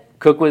with it?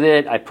 Cook with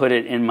it. I put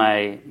it in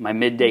my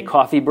midday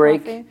coffee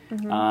break.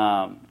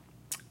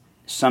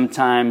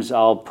 Sometimes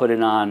I'll put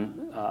it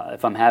on,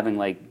 if I'm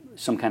having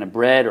some kind of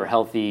bread or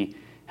healthy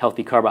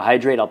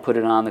carbohydrate, I'll put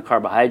it on the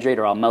carbohydrate,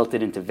 or I'll melt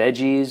it into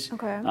veggies,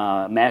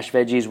 mashed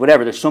veggies,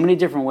 whatever. There's so many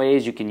different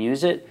ways you can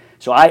use it.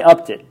 So I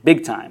upped it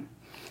big time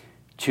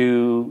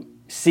to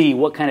see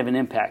what kind of an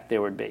impact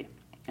there would be.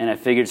 And I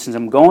figured since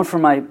I'm going for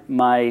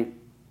my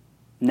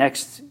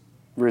next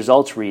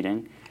results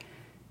reading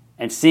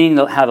and seeing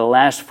how the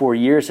last 4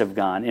 years have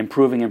gone,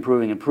 improving,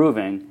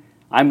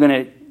 I'm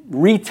going to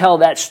retell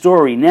that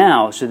story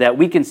now so that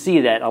we can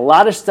see that a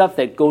lot of stuff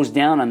that goes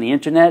down on the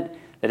internet,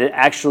 that it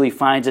actually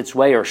finds its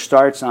way or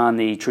starts on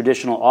the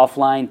traditional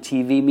offline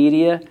TV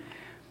media,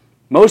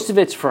 most of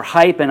it's for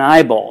hype and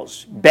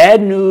eyeballs.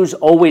 Bad news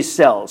always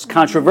sells.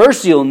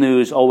 Controversial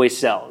news always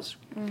sells.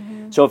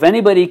 So if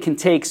anybody can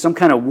take some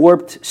kind of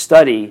warped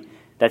study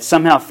that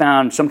somehow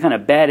found some kind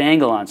of bad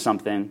angle on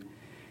something,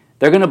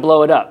 they're going to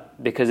blow it up.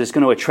 because it's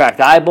going to attract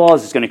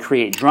eyeballs, it's going to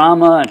create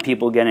drama and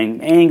people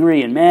getting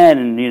angry and mad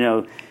and, you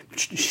know,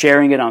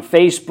 sharing it on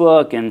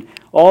Facebook, and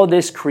all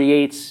this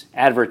creates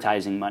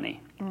advertising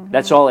money.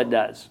 That's all it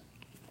does.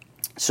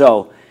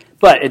 So,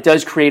 but it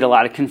does create a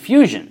lot of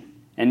confusion,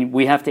 and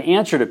we have to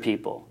answer to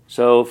people.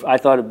 So I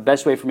thought the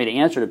best way for me to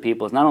answer to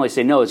people is not only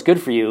say, no, it's good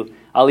for you,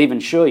 I'll even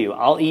show you.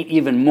 I'll eat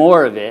even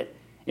more of it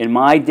in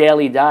my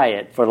daily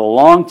diet for the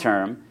long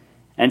term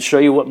and show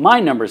you what my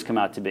numbers come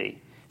out to be.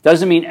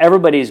 Doesn't mean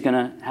everybody's going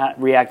to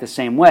react the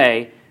same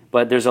way,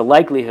 but there's a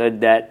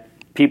likelihood that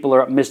people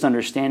are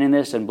misunderstanding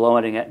this and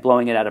blowing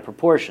it out of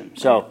proportion.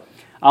 So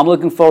I'm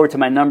looking forward to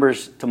my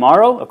numbers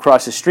tomorrow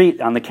across the street.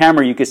 On the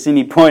camera, you can see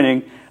me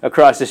pointing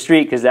across the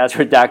street because that's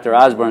where Dr.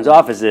 Osborne's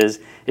office is.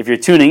 If you're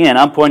tuning in,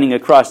 I'm pointing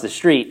across the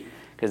street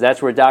because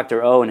that's where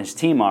Dr. O and his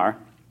team are.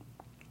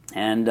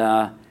 And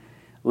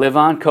live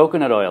on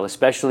coconut oil,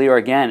 especially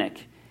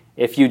organic.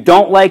 If you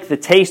don't like the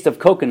taste of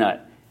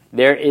coconut,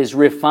 there is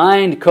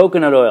refined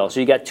coconut oil. So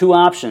you got two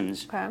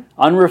options,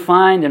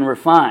 unrefined and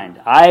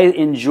refined. I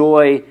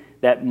enjoy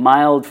that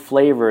mild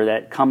flavor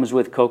that comes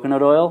with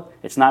coconut oil.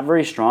 It's not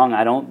very strong.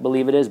 I don't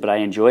believe it is, but I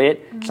enjoy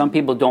it. Some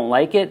people don't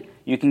like it.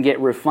 You can get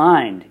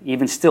refined,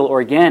 even still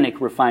organic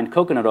refined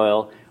coconut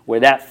oil, where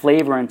that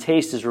flavor and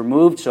taste is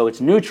removed, so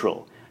it's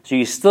neutral. So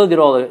you still get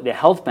all the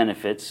health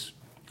benefits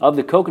of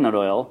the coconut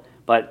oil,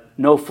 but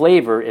no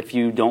flavor if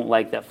you don't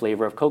like that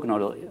flavor of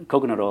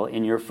coconut oil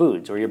in your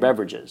foods or your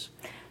beverages.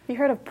 Have you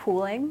heard of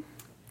pooling?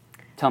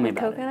 Tell me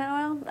about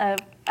coconut oil?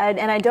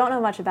 And I don't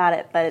know much about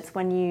it, but it's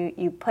when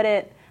you put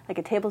it like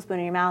a tablespoon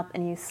in your mouth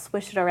and you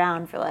swish it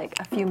around for like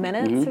a few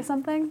minutes or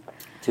something.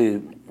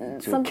 To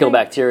kill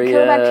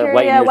bacteria,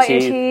 whiten your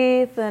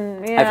teeth.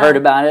 And, I've heard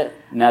about it,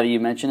 now that you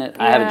mention it.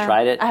 Yeah, I haven't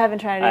tried it. I haven't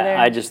tried it either.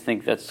 I just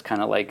think that's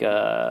kind of like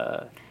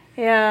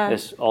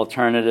this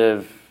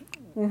alternative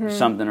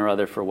something or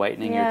other for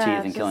whitening your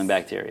teeth and killing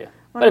bacteria.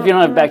 But if you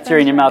don't have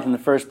bacteria in your mouth in the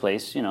first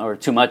place, you know, or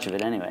too much of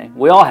it anyway,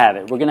 we all have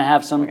it. We're going to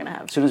have some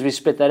as soon as we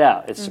spit that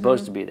out. It's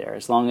supposed to be there,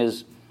 as long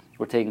as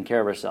we're taking care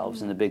of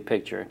ourselves in the big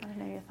picture. I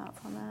know your thoughts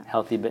on that.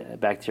 Healthy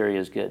bacteria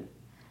is good.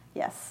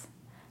 Yes.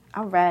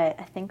 All right,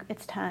 I think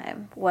it's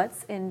time.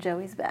 What's in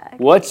Joey's bag?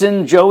 What's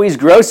in Joey's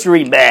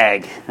grocery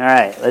bag? All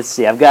right, let's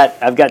see. I've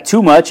got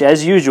too much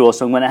as usual,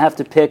 so I'm going to have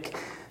to pick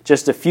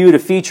just a few to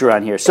feature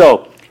on here.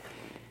 So,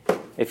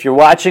 if you're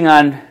watching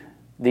on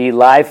the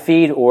live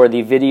feed or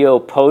the video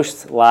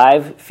post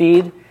live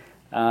feed,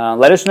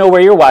 let us know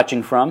where you're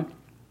watching from.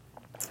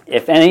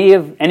 If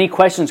any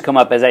questions come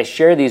up as I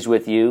share these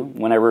with you,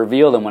 when I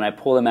reveal them, when I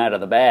pull them out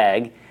of the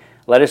bag,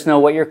 let us know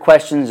what your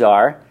questions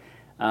are.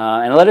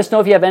 And let us know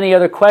if you have any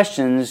other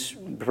questions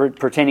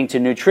pertaining to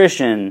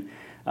nutrition,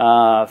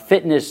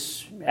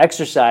 fitness,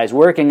 exercise,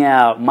 working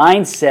out,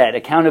 mindset,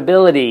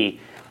 accountability,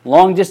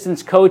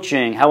 long-distance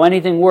coaching, how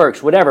anything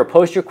works, whatever.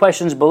 Post your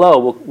questions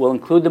below. We'll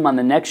include them on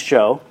the next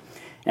show.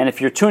 And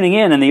if you're tuning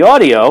in the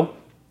audio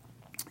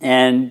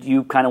and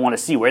you kind of want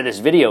to see where this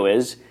video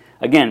is,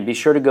 again, be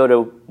sure to go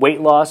to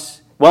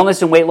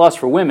Wellness and Weight Loss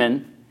for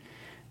Women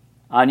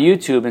on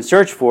YouTube and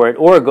search for it,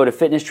 or go to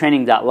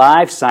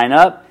fitnesstraining.live, sign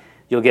up.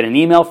 You'll get an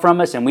email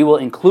from us, and we will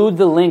include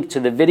the link to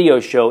the video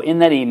show in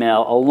that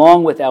email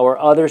along with our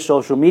other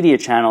social media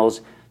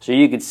channels so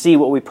you can see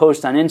what we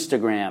post on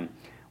Instagram,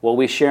 what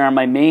we share on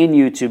my main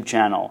YouTube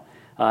channel,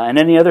 and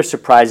any other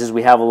surprises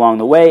we have along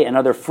the way, and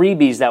other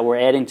freebies that we're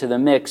adding to the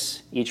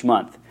mix each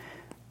month.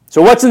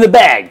 So what's in the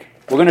bag?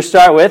 We're going to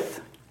start with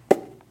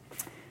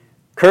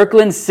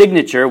Kirkland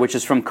Signature, which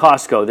is from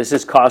Costco. This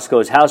is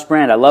Costco's house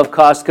brand. I love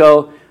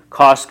Costco.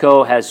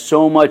 Costco has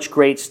so much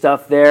great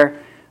stuff there.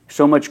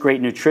 So much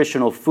great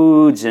nutritional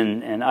foods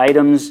and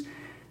items.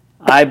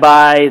 I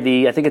buy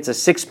I think it's a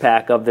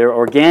 6-pack of their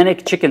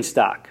organic chicken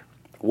stock.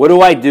 What do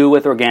I do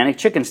with organic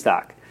chicken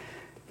stock?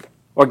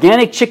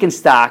 Organic chicken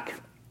stock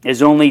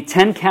is only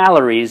 10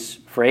 calories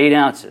for 8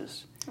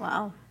 ounces.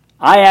 Wow.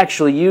 I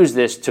actually use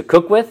this to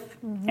cook with,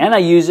 and I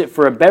use it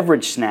for a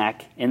beverage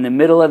snack in the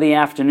middle of the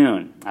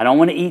afternoon. I don't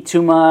want to eat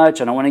too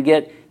much. I don't want to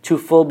get too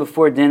full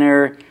before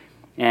dinner,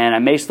 and I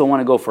may still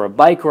want to go for a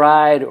bike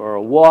ride or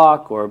a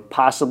walk, or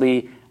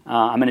possibly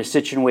I'm in a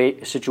situation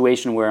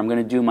where I'm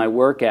going to do my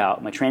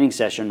workout, my training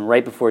session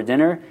right before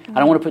dinner. I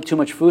don't want to put too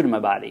much food in my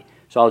body.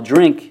 So I'll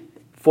drink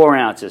 4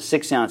 ounces,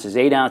 6 ounces,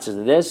 8 ounces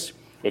of this.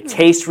 It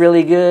tastes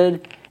really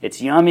good.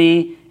 It's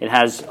yummy. It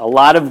has a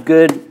lot of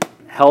good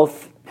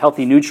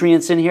healthy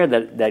nutrients in here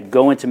that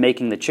go into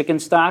making the chicken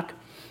stock.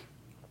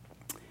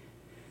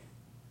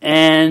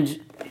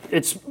 And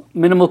it's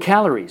minimal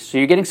calories. So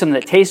you're getting something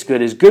that tastes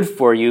good, is good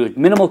for you,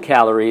 minimal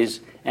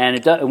calories, and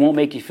it won't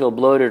make you feel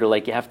bloated or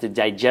like you have to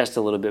digest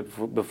a little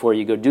bit before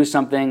you go do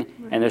something,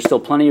 and there's still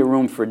plenty of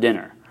room for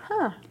dinner.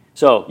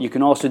 So you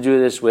can also do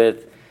this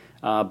with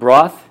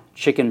broth,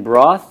 chicken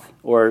broth,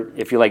 or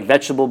if you like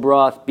vegetable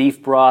broth,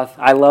 beef broth.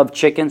 I love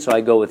chicken, so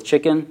I go with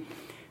chicken.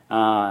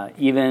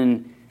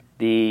 Even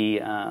so you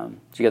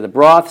got the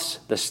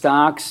broths, the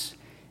stocks,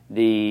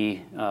 the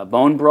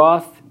bone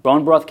broth.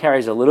 Bone broth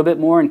carries a little bit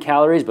more in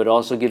calories, but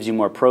also gives you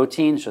more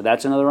protein, so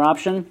that's another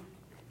option.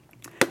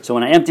 So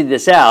when I emptied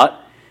this out,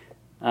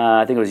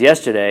 I think it was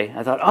yesterday.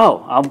 I thought,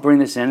 oh, I'll bring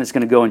this in. It's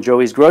going to go in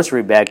Joey's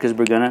grocery bag because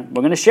we're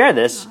gonna share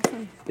this.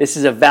 Awesome. This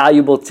is a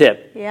valuable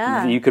tip.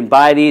 Yeah. You can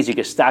buy these. You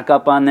can stock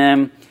up on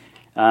them.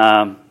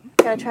 Gotta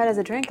try it as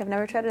a drink. I've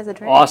never tried it as a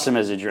drink. Awesome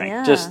as a drink.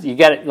 Yeah. Just you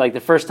got it. Like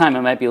the first time,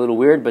 it might be a little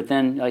weird, but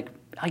then like,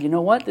 oh, you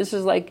know what? This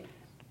is like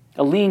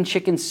a lean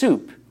chicken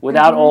soup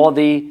without all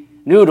the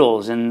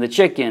noodles and the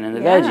chicken and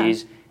the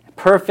veggies.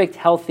 Perfect,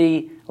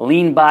 healthy,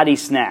 lean body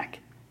snack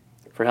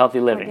for healthy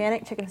living.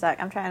 Organic chicken stock.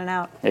 I'm trying it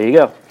out. There you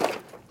go.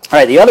 All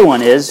right, the other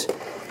one is,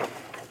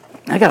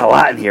 I got a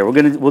lot in here.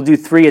 We'll do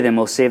 3 of them.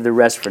 We'll save the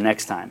rest for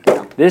next time.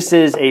 This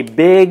is a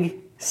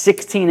big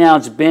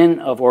 16-ounce bin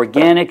of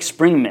organic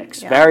spring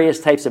mix, various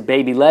types of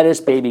baby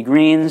lettuce, baby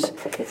greens,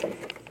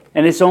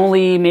 and it's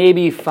only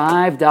maybe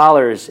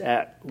 $5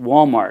 at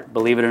Walmart,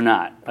 believe it or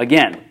not.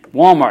 Again,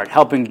 Walmart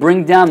helping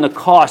bring down the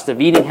cost of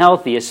eating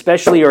healthy,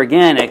 especially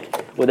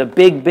organic, with a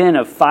big bin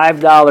of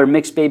 $5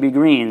 mixed baby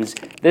greens.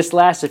 This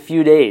lasts a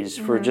few days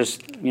for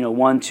just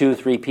 1, 2,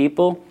 3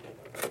 people.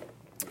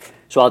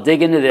 So I'll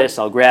dig into this.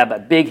 I'll grab a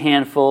big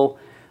handful.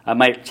 I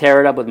might tear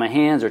it up with my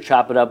hands or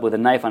chop it up with a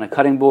knife on a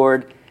cutting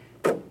board.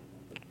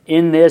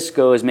 In this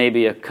goes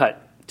maybe a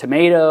cut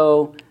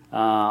tomato.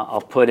 I'll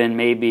put in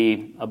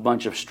maybe a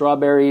bunch of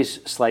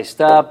strawberries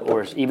sliced up,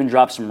 or even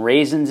drop some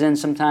raisins in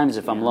sometimes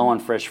if I'm low on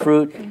fresh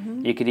fruit.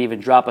 You could even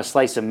drop a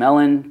slice of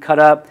melon cut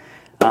up.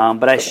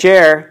 But I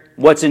share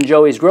what's in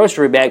Joey's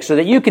grocery bag so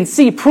that you can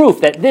see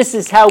proof that this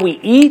is how we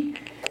eat.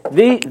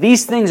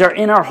 These things are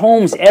in our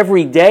homes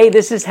every day.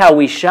 This is how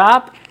we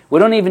shop. We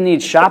don't even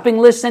need shopping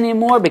lists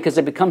anymore because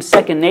it becomes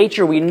second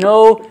nature. We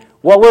know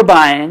what we're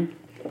buying.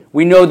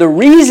 We know the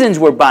reasons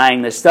we're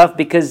buying this stuff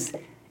because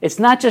it's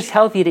not just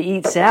healthy to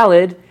eat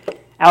salad.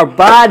 Our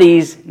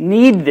bodies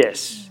need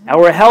this.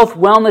 Our health,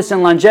 wellness,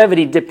 and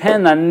longevity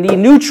depend on the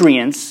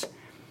nutrients,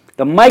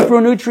 the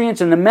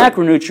micronutrients and the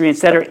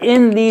macronutrients that are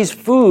in these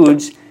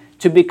foods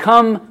to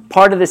become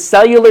part of the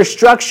cellular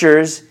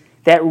structures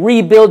that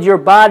rebuild your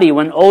body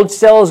when old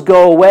cells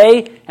go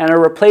away and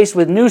are replaced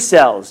with new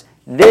cells.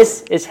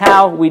 This is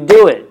how we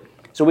do it.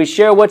 So we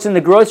share what's in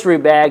the grocery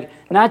bag,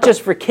 not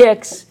just for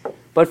kicks,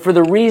 but for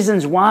the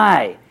reasons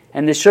why,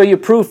 and to show you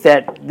proof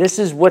that this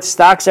is what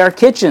stocks our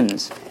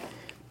kitchens.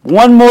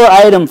 One more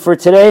item for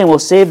today, and we'll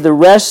save the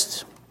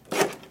rest.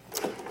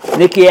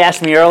 Nikki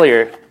asked me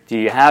earlier, do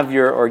you have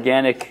your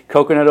organic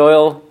coconut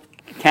oil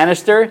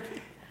canister?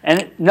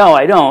 And no,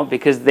 I don't,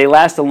 because they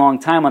last a long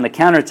time on the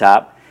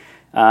countertop.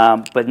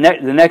 But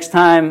the next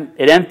time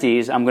it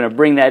empties, I'm going to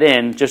bring that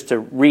in just to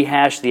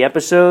rehash the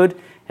episode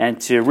and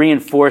to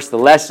reinforce the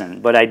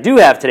lesson. But I do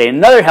have today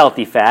another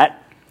healthy fat.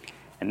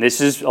 And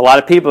this is, a lot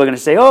of people are going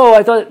to say, oh,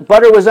 I thought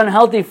butter was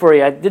unhealthy for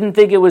you. I didn't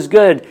think it was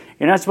good.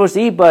 You're not supposed to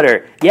eat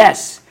butter.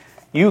 Yes,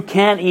 you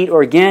can eat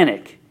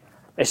organic,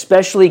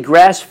 especially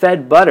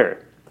grass-fed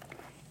butter.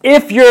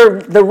 If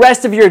the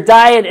rest of your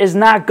diet is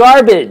not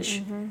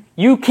garbage,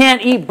 you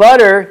can't eat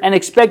butter and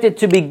expect it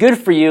to be good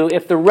for you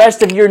if the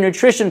rest of your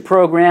nutrition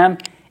program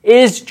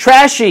is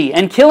trashy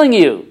and killing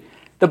you.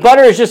 The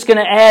butter is just going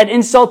to add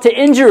insult to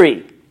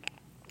injury.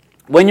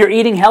 When you're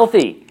eating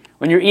healthy,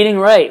 when you're eating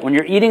right, when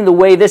you're eating the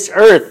way this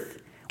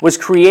earth was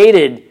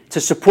created to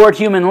support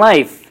human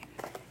life,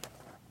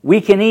 we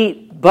can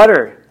eat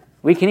butter.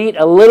 We can eat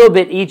a little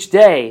bit each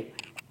day.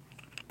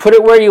 Put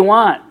it where you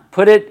want.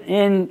 Put it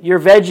in your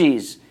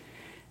veggies.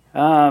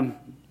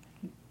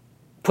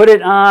 Put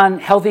it on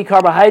healthy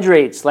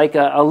carbohydrates like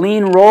a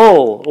lean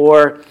roll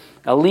or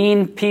a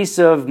lean piece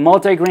of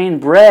multigrain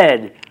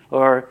bread,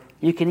 or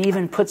you can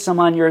even melt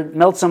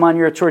some on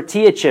your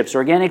tortilla chips,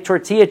 organic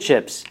tortilla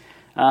chips.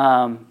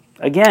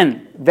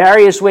 Again,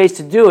 various ways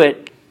to do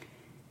it.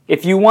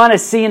 If you want to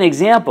see an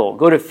example,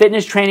 go to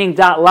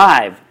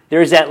fitnesstraining.live.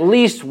 There's at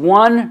least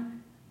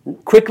one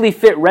quickly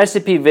fit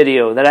recipe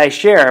video that I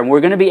share, and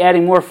we're going to be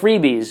adding more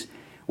freebies,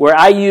 where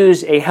I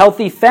use a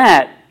healthy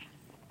fat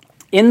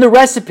in the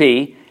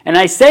recipe, and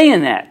I say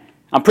in that,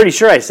 I'm pretty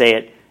sure I say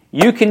it,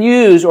 you can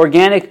use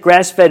organic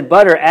grass-fed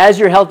butter as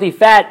your healthy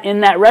fat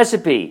in that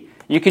recipe.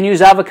 You can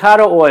use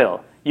avocado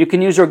oil. You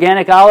can use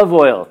organic olive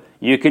oil.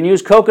 You can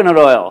use coconut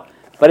oil.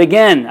 But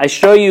again, I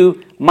show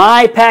you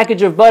my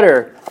package of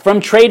butter from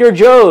Trader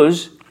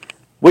Joe's,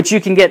 which you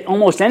can get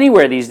almost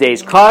anywhere these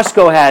days.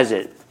 Costco has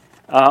it.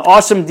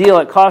 Awesome deal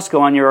at Costco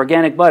on your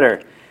organic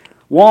butter.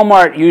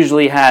 Walmart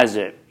usually has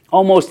it.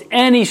 Almost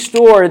any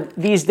store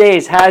these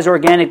days has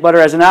organic butter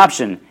as an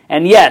option.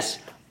 And yes,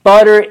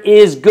 butter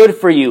is good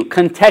for you,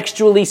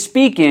 contextually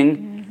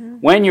speaking,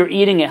 when you're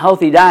eating a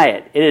healthy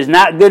diet. It is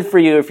not good for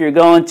you if you're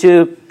going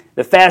to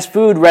the fast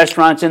food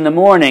restaurants in the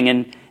morning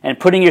and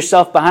putting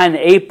yourself behind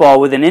the 8 ball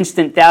with an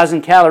instant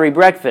 1,000-calorie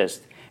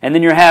breakfast. And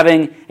then you're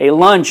having a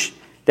lunch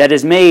that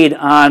is made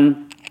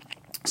on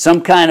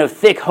some kind of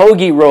thick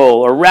hoagie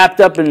roll or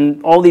wrapped up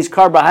in all these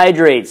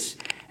carbohydrates.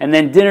 And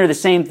then dinner, the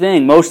same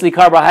thing, mostly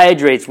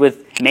carbohydrates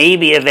with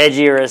maybe a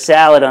veggie or a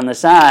salad on the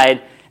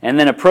side, and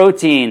then a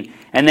protein,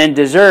 and then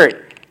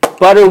dessert.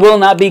 Butter will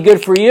not be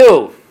good for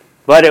you,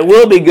 but it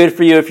will be good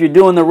for you if you're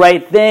doing the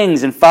right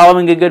things and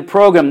following a good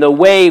program, the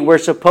way we're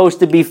supposed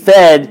to be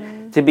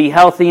fed to be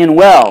healthy and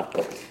well.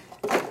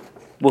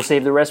 We'll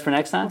save the rest for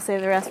next time? We'll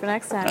save the rest for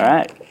next time. All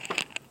right.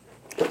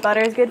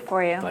 Butter is good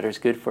for you. Butter's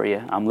good for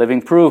you. I'm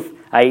living proof.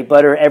 I eat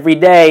butter every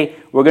day.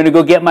 We're going to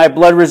go get my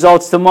blood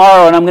results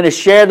tomorrow, and I'm going to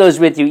share those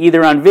with you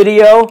either on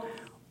video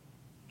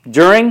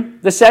during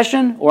the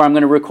session, or I'm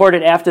going to record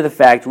it after the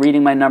fact,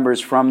 reading my numbers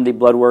from the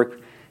blood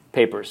work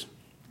papers.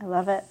 I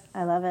love it.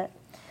 I love it.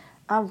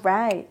 All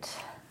right.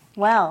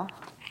 Well,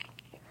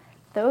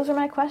 those are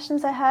my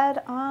questions I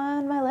had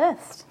on my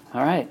list.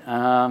 All right.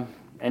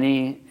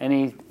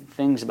 Any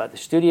things about the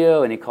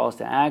studio? Any calls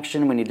to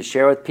action we need to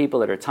share with people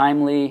that are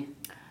timely?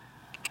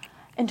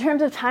 In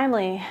terms of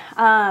timely,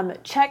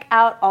 check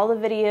out all the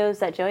videos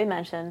that Joey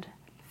mentioned.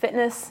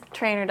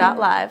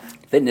 FitnessTrainer.live.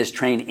 Fitness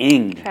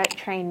training.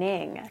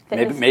 Training.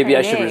 Maybe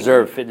I should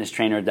reserve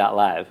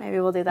FitnessTrainer.live. Maybe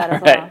we'll do that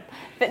as Right. well.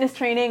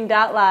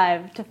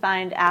 FitnessTraining.live to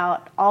find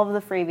out all of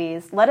the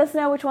freebies. Let us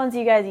know which ones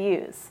you guys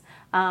use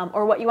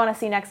or what you want to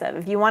see next of.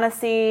 If you want to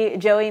see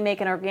Joey make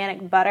an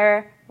organic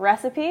butter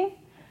recipe,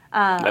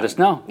 let us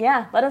know.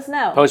 Yeah, let us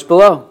know. Post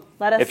below.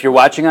 If you're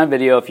watching on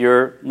video, if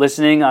you're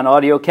listening on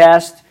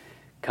audiocast,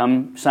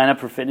 come sign up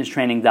for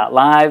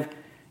FitnessTraining.live.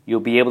 You'll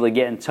be able to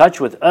get in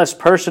touch with us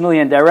personally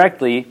and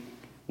directly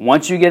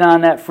once you get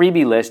on that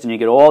freebie list and you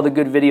get all the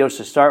good videos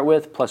to start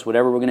with, plus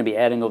whatever we're going to be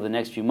adding over the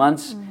next few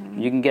months.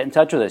 You can get in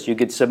touch with us. You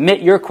could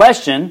submit your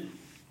question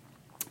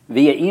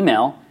via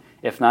email,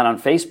 if not on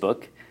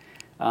Facebook,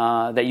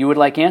 that you would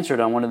like answered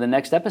on one of the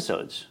next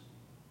episodes.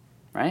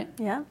 Right?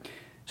 Yeah.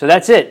 So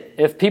that's it.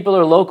 If people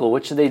are local,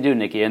 what should they do,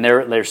 Nikki? And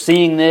they're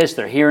seeing this,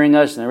 they're hearing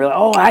us, and they're like,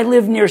 oh, I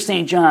live near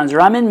St. John's, or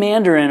I'm in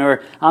Mandarin,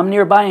 or I'm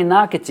nearby in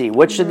Nocatee.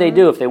 What should they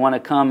do if they want to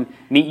come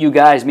meet you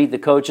guys, meet the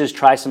coaches,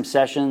 try some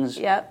sessions?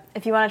 Yep.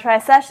 If you want to try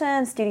a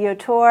session, studio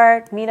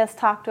tour, meet us,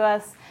 talk to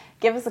us,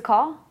 give us a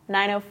call,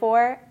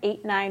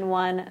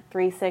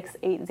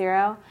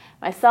 904-891-3680.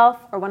 Myself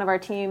or one of our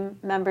team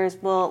members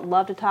will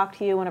love to talk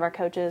to you, one of our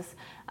coaches,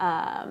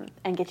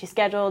 and get you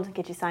scheduled,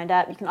 get you signed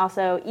up. You can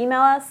also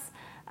email us.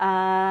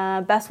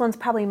 Best one's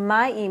probably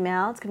my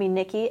email. It's going to be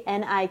Nikki,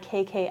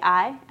 Nikki,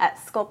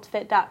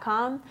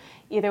 @sculptfit.com.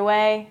 Either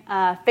way,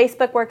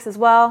 Facebook works as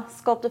well,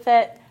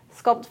 Sculptafit,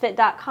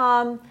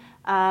 sculptfit.com.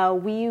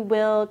 We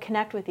will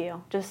connect with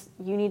you. Just,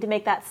 you need to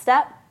make that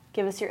step.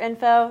 Give us your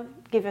info,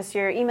 give us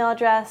your email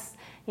address,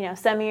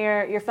 send me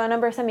your phone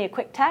number, send me a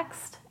quick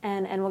text,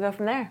 and we'll go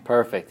from there.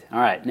 Perfect.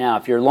 All right. Now,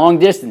 if you're long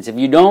distance, if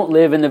you don't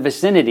live in the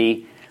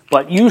vicinity,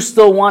 but you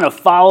still want to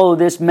follow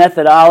this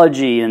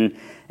methodology and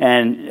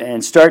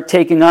start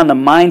taking on the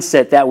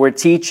mindset that we're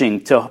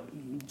teaching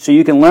so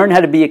you can learn how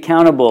to be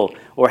accountable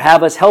or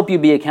have us help you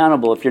be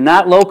accountable. If you're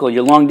not local,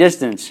 you're long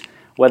distance,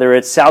 whether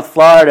it's South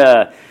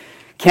Florida,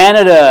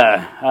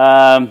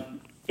 Canada,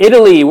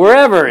 Italy,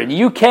 wherever,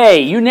 UK,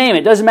 you name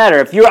it, doesn't matter.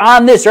 If you're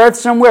on this earth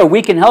somewhere,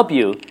 we can help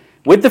you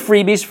with the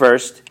freebies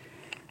first.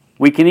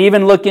 We can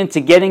even look into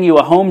getting you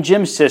a home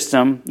gym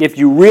system if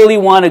you really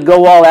want to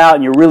go all out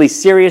and you're really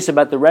serious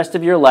about the rest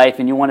of your life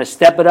and you want to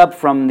step it up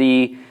from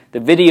the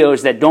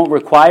videos that don't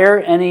require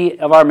any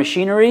of our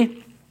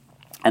machinery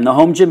and the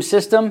home gym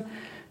system.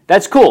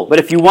 That's cool. But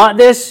if you want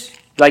this,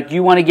 like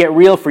you want to get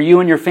real for you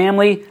and your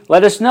family,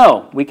 let us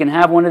know. We can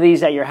have one of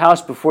these at your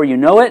house before you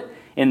know it,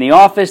 in the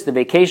office, the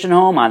vacation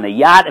home, on the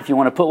yacht, if you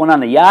want to put one on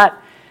the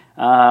yacht.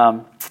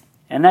 And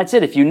that's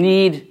it. If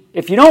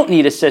you don't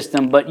need a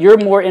system, but you're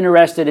more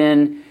interested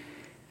in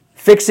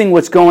fixing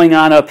what's going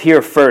on up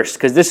here first,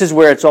 because this is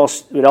where it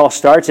all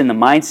starts in the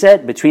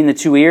mindset between the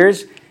two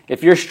ears.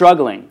 If you're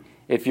struggling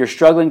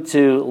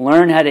to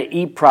learn how to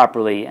eat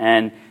properly,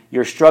 and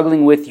you're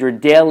struggling with your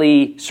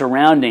daily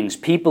surroundings,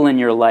 people in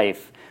your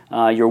life,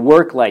 your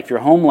work life, your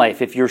home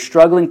life, if you're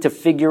struggling to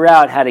figure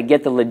out how to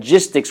get the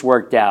logistics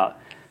worked out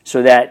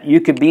so that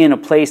you could be in a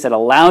place that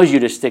allows you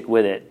to stick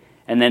with it,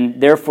 and then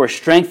therefore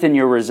strengthen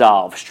your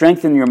resolve,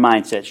 strengthen your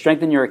mindset,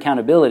 strengthen your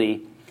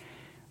accountability,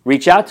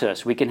 reach out to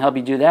us. We can help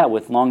you do that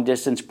with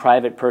long-distance,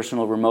 private,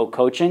 personal, remote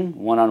coaching,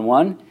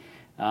 one-on-one.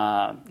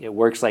 It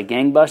works like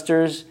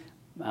gangbusters,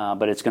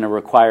 but it's going to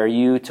require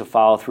you to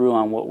follow through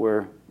on what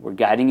we're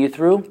guiding you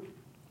through.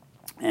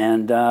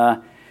 And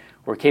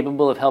we're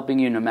capable of helping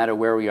you no matter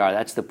where we are.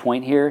 That's the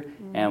point here.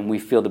 And we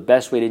feel the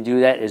best way to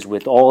do that is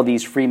with all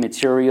these free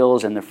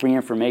materials and the free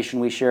information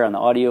we share on the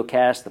audio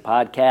cast, the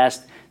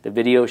podcast, the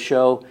video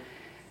show.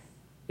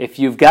 If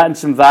you've gotten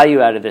some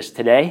value out of this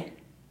today,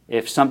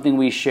 if something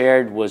we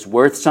shared was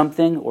worth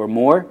something or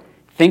more,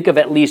 think of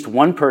at least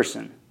one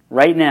person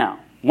right now.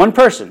 One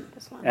person.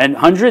 And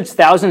hundreds,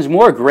 thousands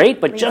more,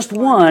 great, but just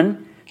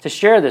one to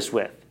share this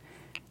with.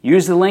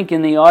 Use the link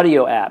in the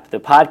audio app, the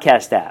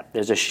podcast app.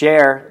 There's a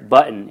share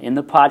button in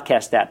the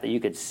podcast app that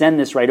you could send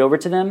this right over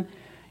to them.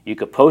 You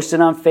could post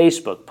it on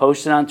Facebook,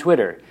 post it on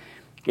Twitter.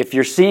 If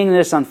you're seeing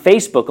this on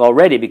Facebook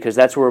already, because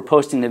that's where we're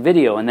posting the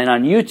video, and then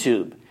on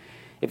YouTube,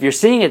 if you're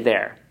seeing it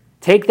there,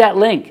 take that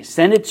link,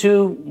 send it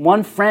to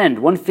one friend,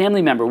 one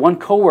family member, one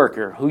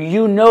coworker who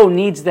you know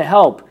needs the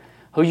help,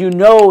 who you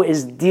know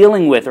is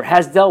dealing with or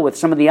has dealt with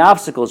some of the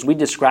obstacles we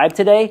described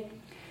today.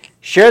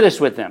 Share this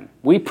with them.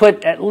 We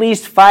put at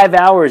least 5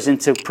 hours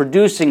into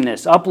producing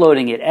this,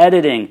 uploading it,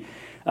 editing,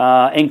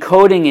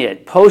 encoding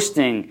it,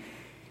 posting.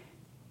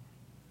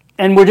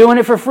 And we're doing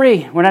it for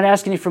free. We're not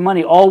asking you for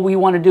money. All we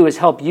want to do is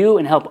help you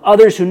and help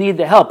others who need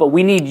the help. But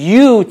we need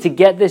you to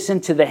get this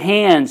into the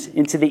hands,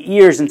 into the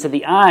ears, into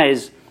the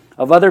eyes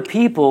of other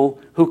people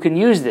who can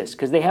use this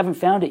because they haven't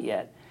found it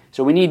yet.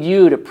 So we need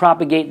you to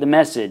propagate the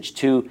message,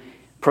 to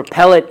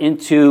propel it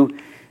into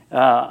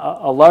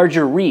a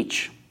larger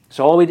reach.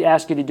 So all we'd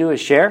ask you to do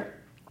is share,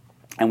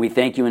 and we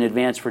thank you in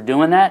advance for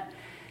doing that.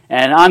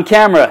 And on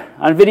camera,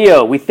 on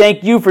video, we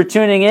thank you for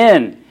tuning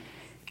in.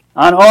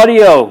 On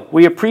audio,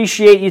 we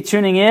appreciate you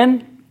tuning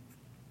in.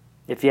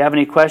 If you have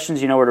any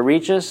questions, you know where to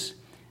reach us.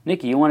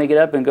 Nikki, you want to get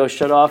up and go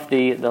shut off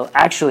the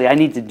actually, I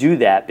need to do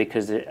that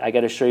because I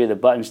got to show you the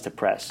buttons to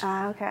press.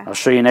 Okay. I'll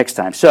show you next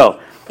time.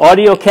 So,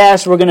 audio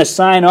cast, we're going to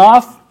sign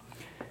off.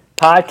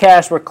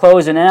 Podcast, we're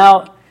closing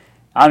out.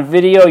 On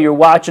video, you're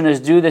watching us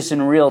do this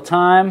in real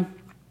time.